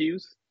and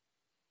nephews?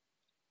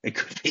 It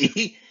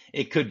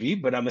could be,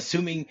 but I'm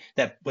assuming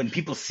that when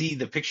people see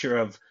the picture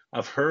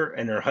of her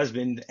and her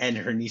husband and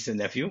her niece and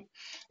nephew,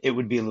 it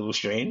would be a little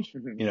strange.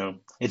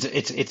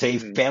 It's a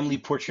family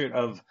portrait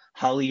of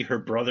Holly, her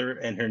brother,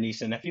 and her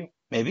niece and nephew.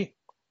 Maybe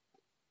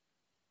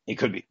it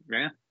could be.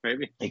 Yeah,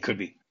 maybe it could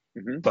be.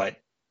 But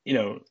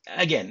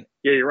again,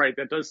 yeah, you're right.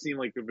 That does seem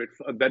like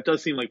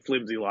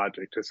flimsy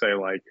logic to say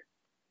like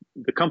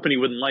the company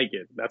wouldn't like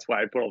it. That's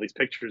why I put all these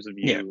pictures of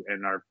you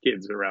and our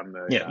kids around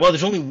the. Yeah, well,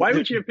 there's only. Why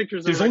would you have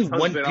pictures of her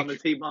husband on the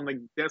table on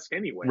the desk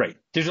anyway? Right.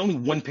 There's only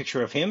one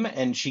picture of him,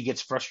 and she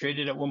gets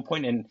frustrated at one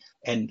point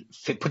and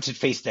puts it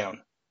face down,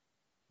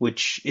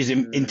 which is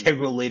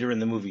integral later in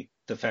the movie.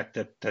 The fact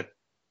that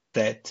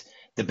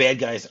the bad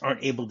guys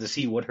aren't able to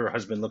see what her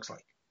husband looks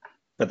like,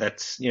 but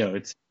that's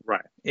it's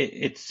right.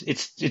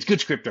 It's good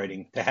script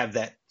writing to have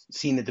that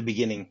scene at the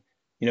beginning,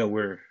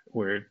 where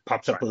it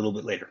pops up a little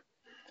bit later.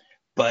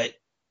 But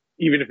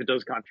even if it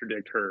does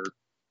contradict her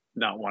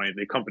not wanting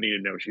the company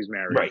to know she's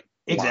married. Right.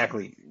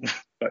 Exactly.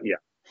 But yeah.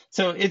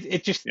 So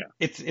it just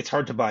it's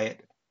hard to buy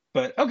it.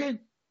 But okay.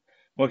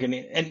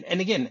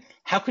 And again,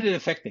 how could it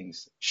affect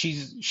things? She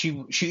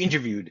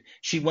interviewed.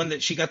 She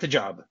got the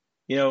job.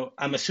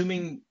 I'm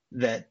assuming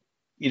that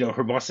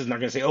her boss is not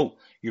going to say, "Oh,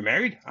 you're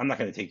married? I'm not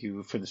going to take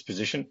you for this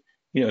position."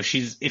 If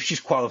she's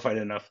qualified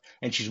enough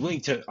and she's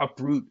willing to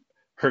uproot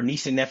her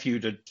niece and nephew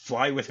to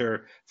fly with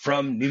her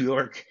from New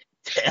York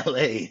to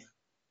LA,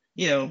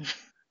 yeah,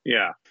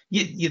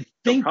 you'd think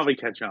they'll probably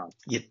catch on.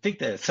 You'd think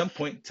that at some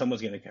point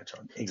someone's going to catch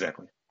on.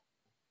 Exactly.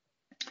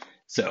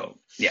 So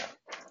yeah.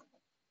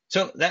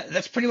 So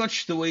that's pretty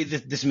much the way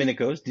this minute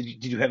goes.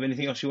 Did you have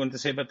anything else you wanted to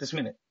say about this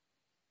minute?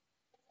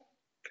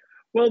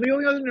 Well, the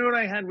only other note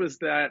I had was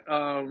that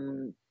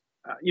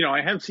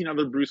I have seen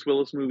other Bruce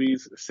Willis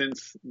movies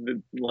since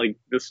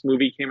this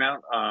movie came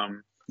out.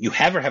 You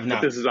have or have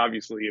not? This is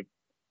obviously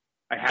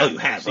I have. Oh, you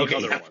have. Okay.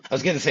 Other ones. I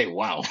was going to say,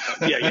 wow.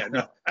 Yeah.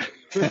 No.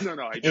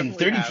 No. I in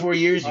 34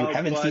 have. years, you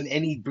haven't seen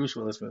any Bruce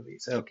Willis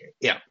movies. Okay.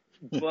 Yeah.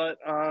 But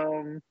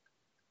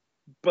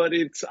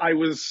I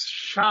was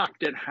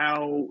shocked at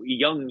how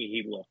young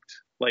he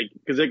looked.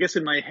 Because I guess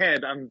in my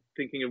head I'm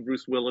thinking of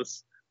Bruce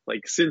Willis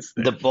since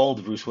then. The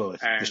bald Bruce Willis,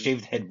 the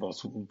shaved head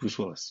Bruce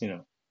Willis.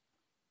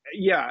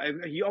 Yeah,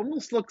 and it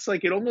almost looks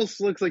like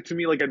to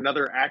me like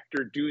another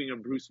actor doing a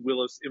Bruce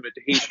Willis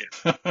imitation.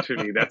 To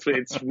me, that's what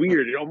it's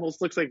weird. It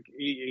almost looks like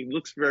he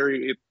looks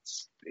very.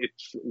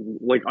 It's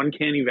like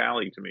Uncanny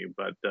Valley to me,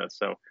 but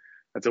so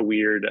that's a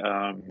weird.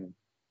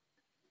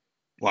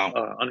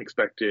 Wow.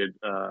 Unexpected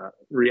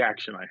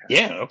reaction I had.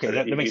 Yeah, okay,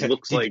 that makes sense.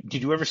 Looks like.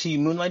 Did you ever see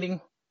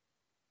Moonlighting?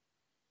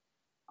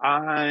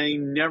 I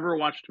never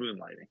watched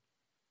Moonlighting.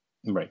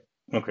 Right.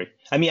 Okay.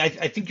 I mean, I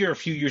think you're a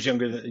few years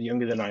younger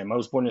than I am. I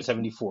was born in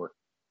 '74.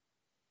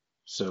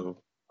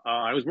 So.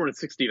 I was born in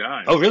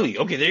 '69. Oh, So really?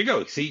 Okay, there you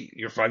go. See,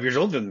 you're 5 years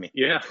older than me.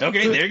 yeah,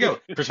 Okay, there you go.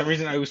 For some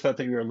reason, I always thought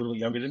that you were a little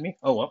younger than me.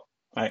 Oh well,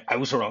 I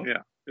was wrong.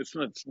 yeah. It's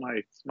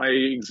my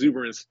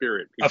exuberant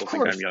spirit. People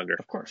think I'm younger.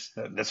 Of course,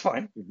 that's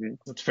fine. Hmm.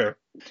 That's fair.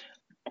 Yeah.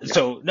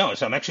 So no,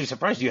 so I'm actually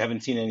surprised you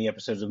haven't seen any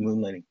episodes of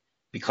Moonlighting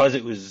because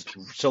it was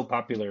so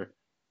popular,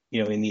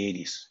 in the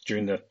 '80s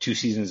during the 2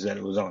 seasons that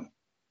it was on.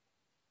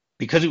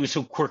 Because it was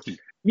so quirky.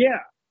 Yeah.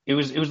 It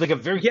was like a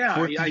very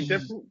quirky I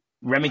definitely.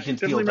 Remington I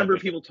Steele definitely type remember of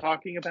show. people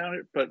talking about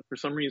it, but for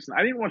some reason,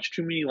 I didn't watch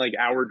too many like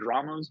hour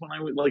dramas when I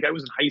was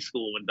in high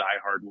school when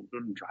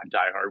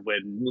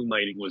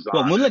Moonlighting was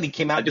Well, on. Moonlighting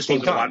came out I at the just same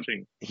wasn't time.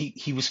 watching.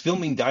 He was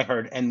filming Die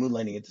Hard and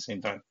Moonlighting at the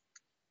same time.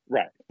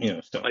 Right.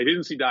 So I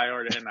didn't see Die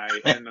Hard, and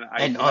and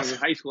when I was in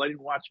high school, I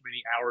didn't watch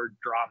many hour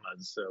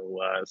dramas, so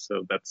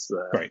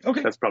right.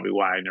 Okay. that's probably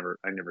why I never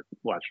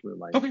watched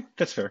Moonlighting. Okay,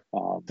 that's fair.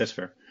 Um, That's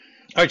fair.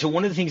 All right. So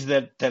one of the things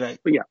but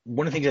yeah.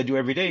 one of the things I do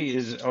every day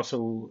is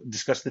also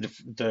discuss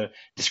the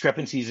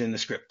discrepancies in the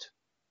script.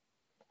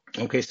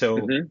 Okay. So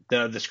Hmm.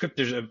 the script,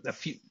 there's a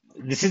few.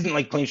 This isn't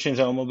like Planes, Trains,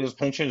 and Automobiles.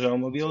 Planes, Trains, and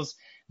Automobiles.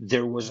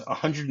 There was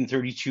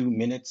 132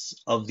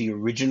 minutes of the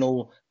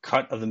original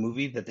cut of the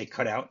movie that they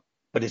cut out,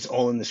 but it's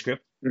all in the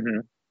script.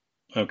 Hmm.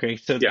 Okay.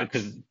 So Yeah.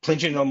 because Planes,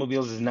 Trains, and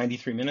Automobiles is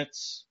 93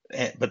 minutes,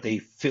 but they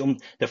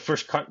filmed the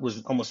first cut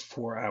was almost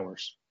 4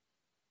 hours.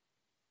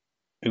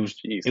 It was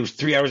Jeez.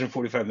 3 hours and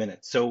 45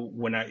 minutes. So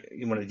when I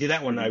did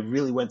that one, I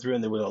really went through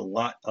and there was a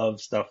lot of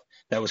stuff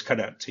that was cut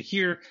out. To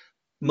here,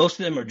 most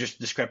of them are just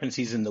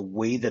discrepancies in the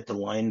way that the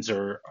lines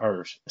are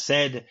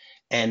said,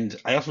 and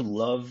I also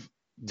love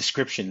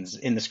descriptions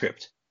in the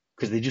script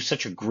because they do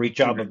such a great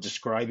job Hmm. of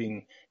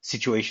describing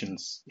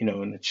situations,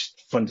 and it's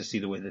just fun to see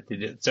the way that they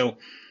did it. So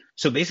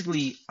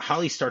basically,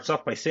 Holly starts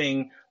off by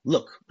saying,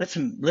 "Look,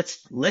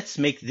 let's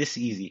make this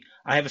easy.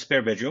 I have a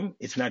spare bedroom.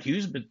 It's not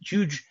huge,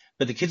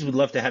 but the kids would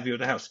love to have you at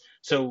the house.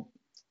 So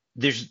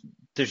there's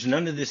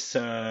none of this.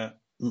 Why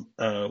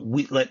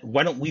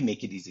don't we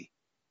make it easy?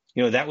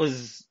 That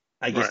was,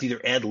 I guess, Right.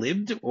 either ad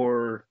libbed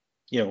or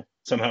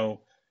somehow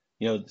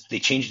they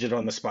changed it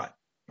on the spot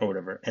or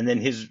whatever. And then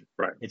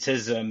Right. it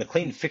says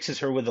McLean fixes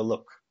her with a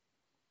look,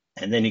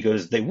 and then he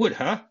goes, "They would,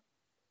 huh?"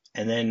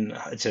 And then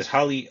it says,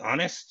 "Holly,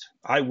 honest,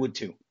 I would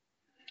too."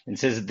 And it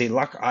says they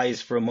lock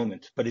eyes for a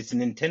moment, but it's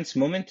an intense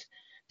moment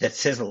that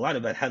says a lot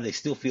about how they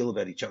still feel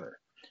about each other.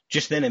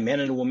 Just then, a man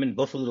and a woman,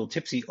 both a little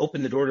tipsy,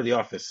 open the door to the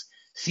office,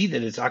 see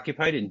that it's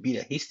occupied, and beat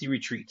a hasty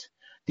retreat.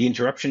 The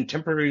interruption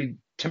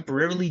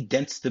temporarily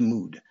dents the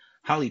mood.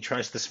 Holly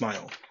tries to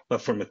smile,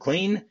 but for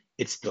McLean,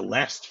 it's the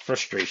last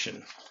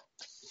frustration.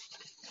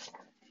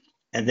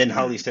 And then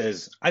Holly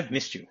says, "I've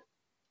missed you."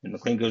 And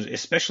McLean goes,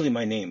 "Especially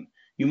my name.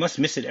 You must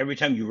miss it every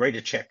time you write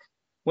a check.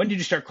 When did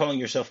you start calling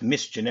yourself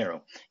Miss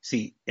Gennaro?"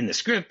 See, in the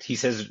script, he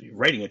says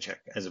writing a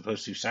check as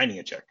opposed to signing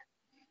a check.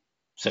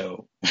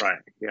 So,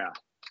 Right. Yeah.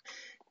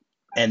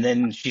 and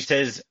then she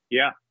says,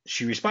 Yeah.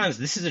 she responds,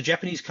 "This is a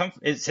Japanese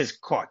company." It says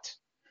caught.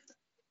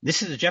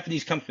 "This is a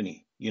Japanese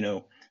company.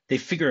 They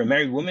figure a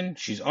married woman,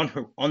 she's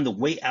on the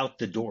way out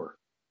the door."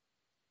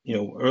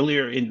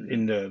 Earlier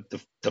in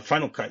the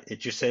final cut, it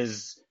just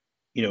says,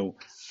 what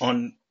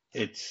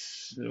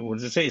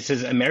does it say? It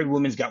says a married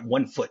woman's got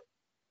 1 foot,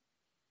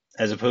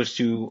 as opposed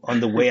to on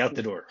the way out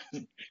the door.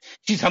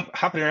 She's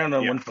hopping around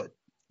on 1 foot.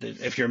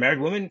 If you're a married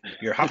woman,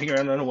 you're hopping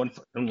around on 1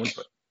 foot,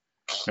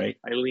 right?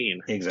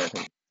 Eileen.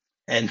 Exactly.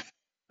 And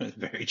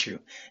very true.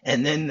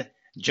 And then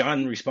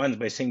John responds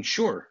by saying,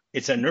 "Sure,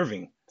 it's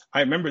unnerving.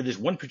 I remember this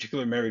one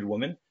particular married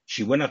woman.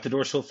 She went out the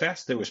door so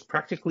fast there was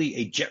practically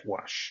a jet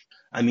wash.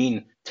 I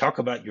mean, talk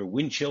about your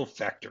wind chill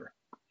factor."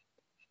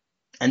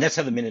 And that's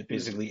how the minute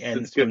basically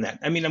ends from that.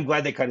 I mean, I'm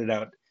glad they cut it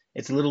out.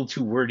 It's a little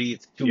too wordy.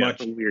 It's too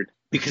much. It's weird.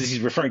 Because he's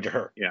referring to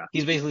her. Yeah.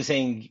 He's basically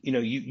saying,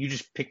 you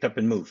just picked up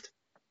and moved.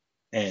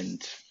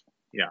 And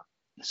yeah.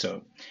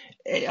 So,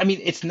 I mean,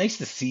 it's nice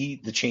to see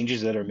the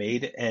changes that are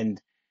made. And,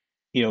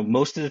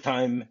 most of the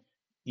time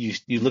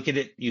you look at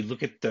it, you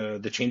look at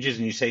the changes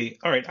and you say,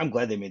 all right, I'm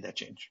glad they made that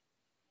change.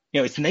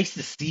 It's nice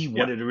to see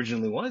what it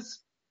originally was,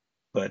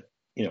 but,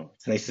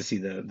 it's nice to see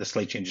the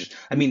slight changes.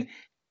 I mean,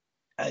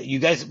 you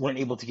guys weren't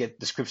able to get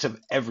the scripts of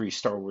every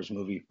Star Wars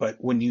movie, but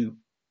when you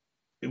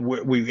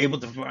were you able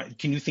to,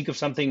 can you think of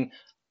something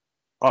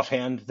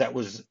offhand that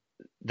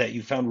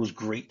you found was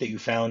great that you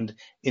found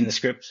in the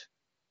script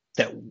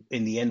that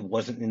in the end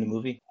wasn't in the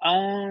movie?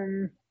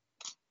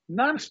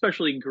 Not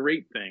especially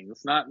great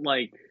things. Not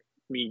like,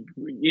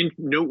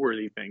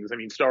 noteworthy things. I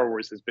mean, Star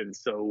Wars has been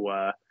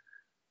so,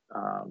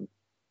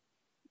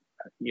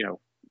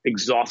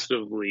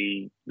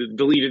 exhaustively, the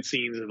deleted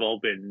scenes have all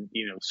been,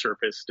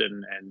 surfaced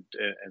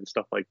and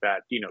stuff like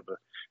that.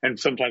 And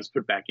sometimes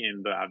put back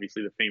in. But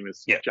obviously, the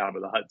famous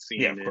Jabba the Hutt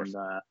scene. Yeah, of course.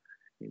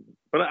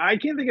 But I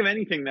can't think of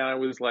anything that I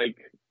was like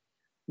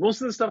most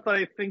of the stuff that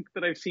I think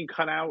that I've seen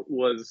cut out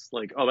was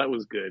like, oh, that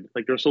was good.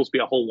 Like there was supposed to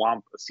be a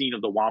scene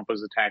of the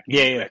Wampas attacking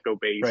Yeah, the yeah, Echo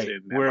Base right.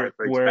 and Where Martha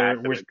back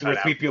that they where cut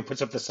out. 3PO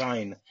puts up the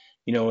sign,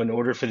 in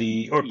order for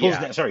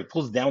Yeah,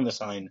 pulls down the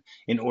sign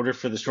in order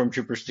for the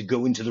stormtroopers to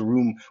go into the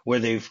room where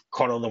they've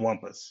caught all the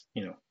Wampas.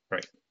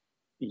 Right.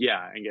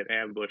 yeah, and get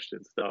ambushed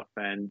and stuff.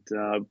 And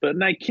but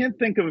I can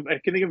think of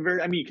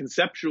very. I mean,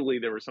 conceptually,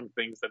 there were some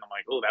things that I'm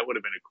like, oh, that would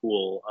have been a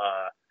cool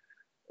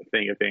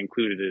thing if they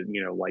included it.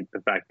 Like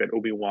the fact that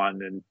Obi-Wan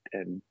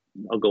and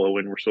Uncle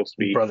Owen were supposed to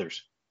be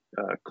Brothers.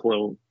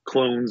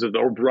 Clones of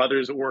or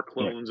brothers or Right.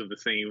 clones of the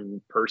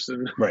same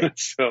person. Right.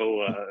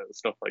 So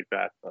stuff like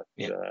that. But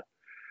Yeah.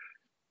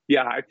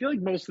 yeah, I feel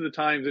like most of the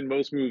times in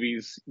most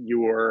movies,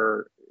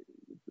 you're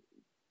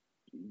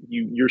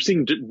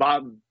seeing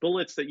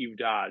bullets that you've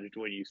dodged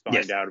when you find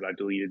Yes. out about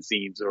deleted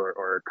scenes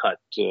or cut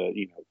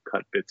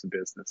cut bits of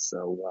business.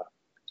 So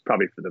it's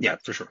probably for the Yeah,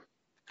 best. for sure.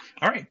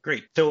 All right,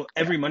 great. So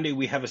every Monday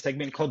we have a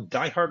segment called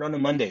Die Hard on a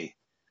Monday,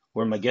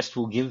 where my guests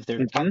will give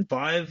their top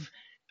 5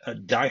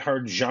 Die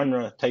Hard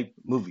genre type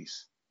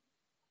movies.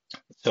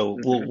 So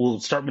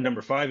we'll start with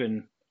number 5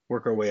 and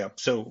work our way up.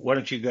 So why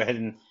don't you go ahead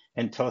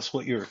and tell us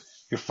what your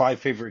 5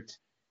 favorite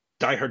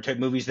Die Hard type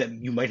movies that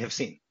you might have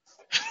seen?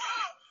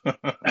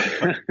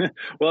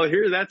 Well,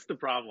 that's the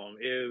problem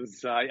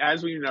is,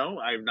 as we know,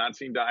 I've not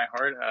seen Die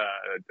Hard.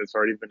 That's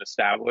already been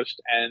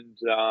established. And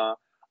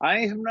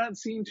I have not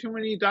seen too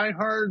many Die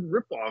Hard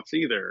ripoffs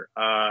either.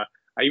 I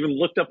even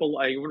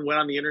I even went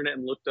on the internet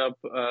and looked up,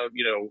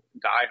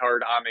 Die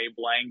Hard on a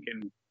blank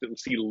and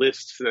see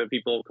lists that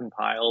people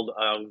compiled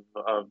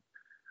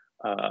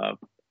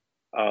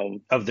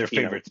of their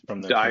favorites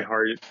from the Die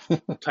Hard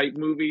type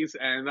movies,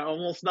 and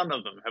almost none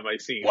of them have I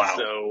seen.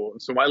 Wow.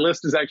 So my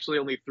list is actually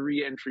only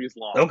 3 entries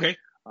long. Okay.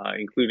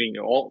 Including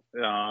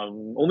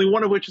only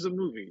one of which is a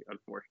movie,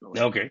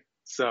 unfortunately. Okay.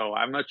 So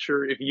I'm not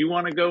sure if you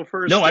want to go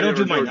first. No, I don't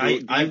do mine.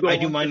 I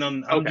do mine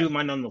on. I'll do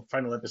mine on the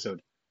final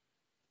episode.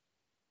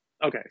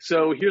 Okay,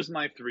 so here's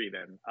my 3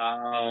 then.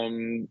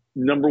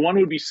 Number 1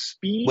 would be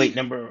Speed. Wait,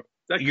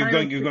 you're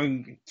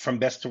going from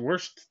best to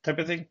worst type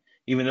of thing,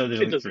 even though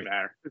there's it doesn't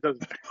matter. It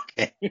doesn't matter.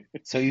 Okay.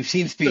 So you've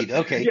seen Speed.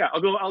 Okay. Yeah,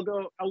 I'll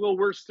go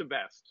worst to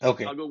best.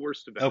 Okay. I'll go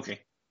worst to best.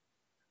 Okay.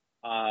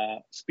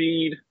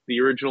 Speed,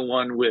 the original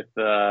one with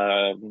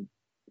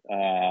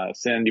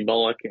Sandy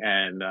Bullock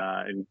and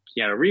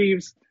Keanu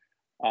Reeves.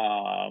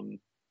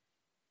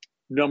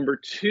 Number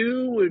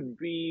 2 would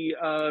be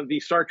the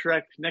Star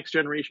Trek Next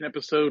Generation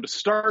episode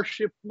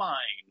Starship Mine,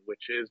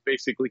 which is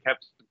basically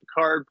Captain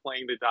Picard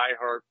playing the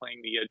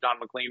John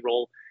McClane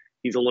role.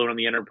 He's alone on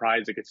the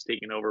Enterprise. It gets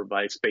taken over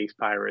by space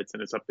pirates,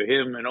 and it's up to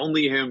him and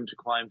only him to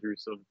climb through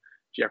some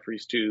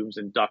Jeffries tubes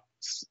and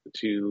ducts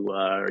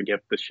to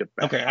get the ship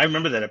back. Okay, I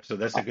remember that episode.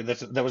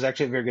 That was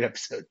actually a very good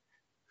episode.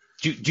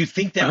 Do you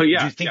think that?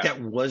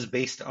 That was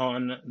based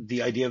on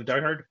the idea of Die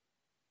Hard?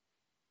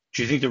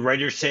 Do you think the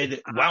writer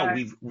said, "Wow,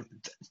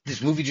 this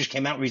movie just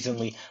came out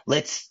recently.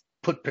 Let's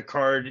put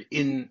Picard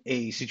in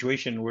a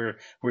situation where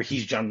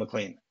he's John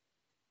McClane"?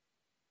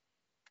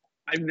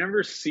 I've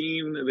never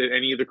seen that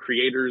any of the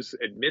creators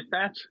admit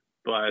that,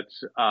 but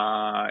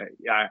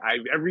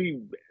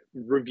every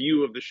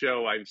review of the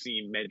show I've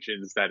seen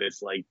mentions that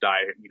it's like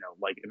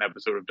like an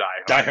episode of Die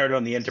Hard. Die Hard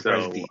on the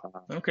Enterprise D.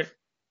 Okay.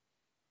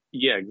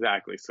 Yeah,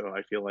 exactly. So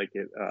I feel like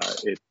it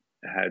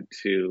had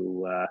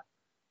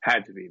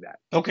to be that.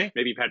 Okay.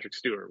 Maybe Patrick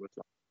Stewart was,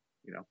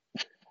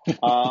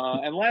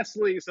 and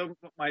lastly, so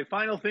my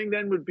final thing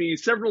then would be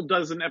several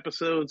dozen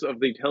episodes of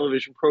the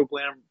television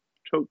program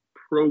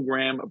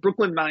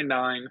Brooklyn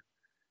Nine-Nine.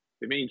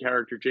 The main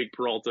character, Jake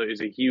Peralta,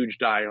 is a huge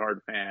Die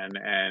Hard fan,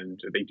 and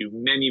they do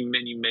many,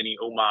 many, many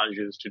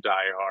homages to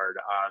Die Hard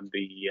on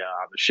the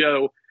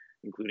show,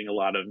 including a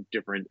lot of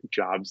different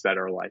jobs that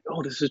are like,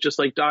 oh, this is just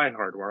like Die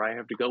Hard, where I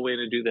have to go in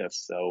and do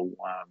this. So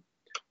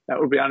that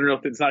would be, I don't know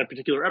if it's not a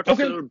particular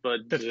episode,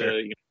 but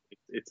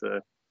it's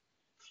a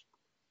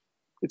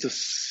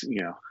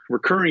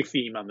recurring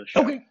theme on the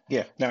show. Okay,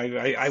 yeah. Now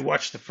I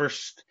watched the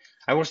first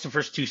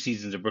 2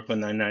 seasons of Brooklyn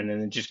Nine-Nine,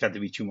 and it just got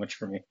to be too much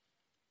for me.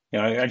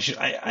 I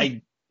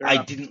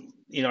didn't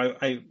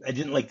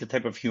like the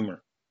type of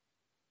humor.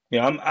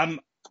 I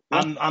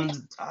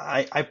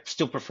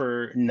still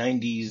prefer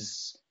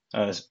 80s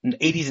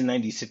and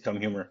 90s sitcom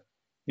humor.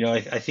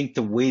 I think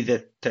the way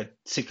that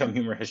sitcom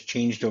humor has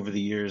changed over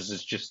the years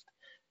is just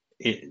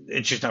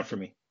it's just not for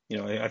me.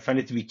 I find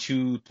it to be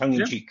too tongue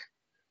in cheek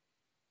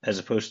as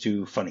opposed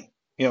to funny.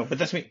 But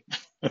that's me.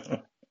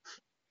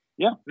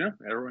 Yeah,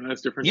 everyone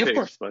has different tastes. Of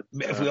course. But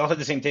if we all had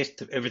the same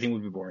taste, everything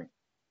would be boring.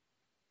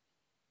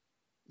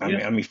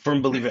 I'm a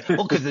firm believer.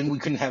 Well, because then we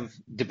couldn't have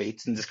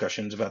debates and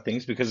discussions about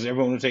things because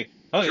everyone would say,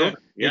 "Oh, sure.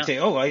 yeah." They'd say,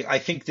 "Oh, I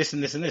think this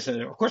and this and this,"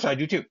 and of course I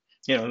do too.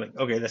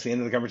 Okay, that's the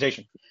end of the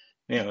conversation.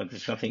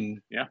 There's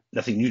nothing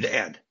new to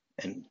add,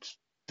 and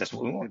that's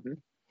what we want. Mm-hmm.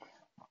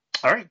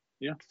 All right.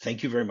 Yeah.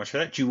 Thank you very much for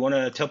that. Do you want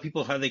to tell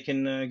people how they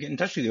can get in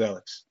touch with you,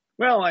 Alex?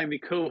 Well, I'm the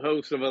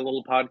co-host of a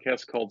little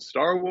podcast called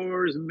Star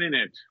Wars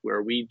Minute,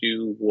 where we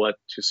do what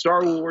to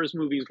Star Wars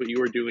movies, what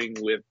you are doing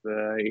with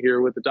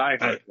here with the Die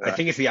Hard. I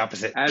think it's the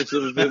opposite. As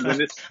of when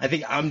this, I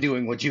think I'm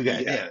doing what you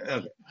guys. yeah,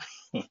 Yeah.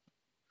 Okay.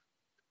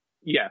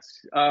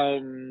 yes.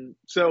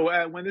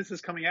 So when this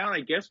is coming out,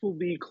 I guess we'll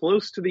be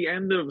close to the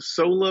end of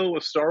Solo,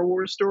 a Star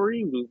Wars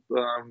story.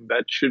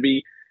 That should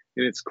be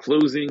in its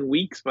closing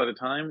weeks by the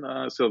time.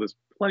 So there's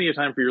plenty of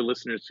time for your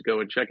listeners to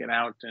go and check it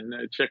out and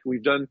check.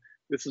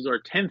 This is our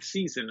 10th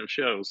season of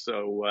shows,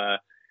 so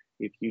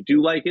if you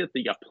do like it,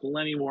 you got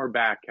plenty more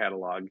back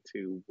catalog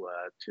to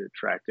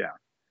track down.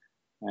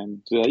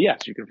 And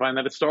yes, you can find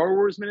that at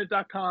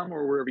StarWarsMinute.com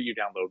or wherever you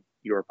download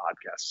your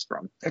podcasts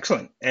from.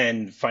 Excellent.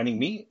 And finding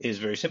me is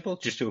very simple.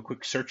 Just do a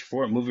quick search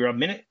for MovieRob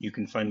Minute. You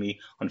can find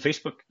me on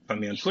Facebook, find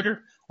me on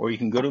Twitter, or you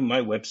can go to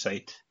my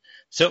website.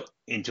 So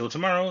until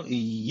tomorrow,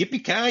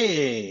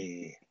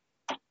 yippee-ki-yay!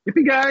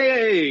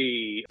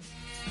 Yippee-ki-yay!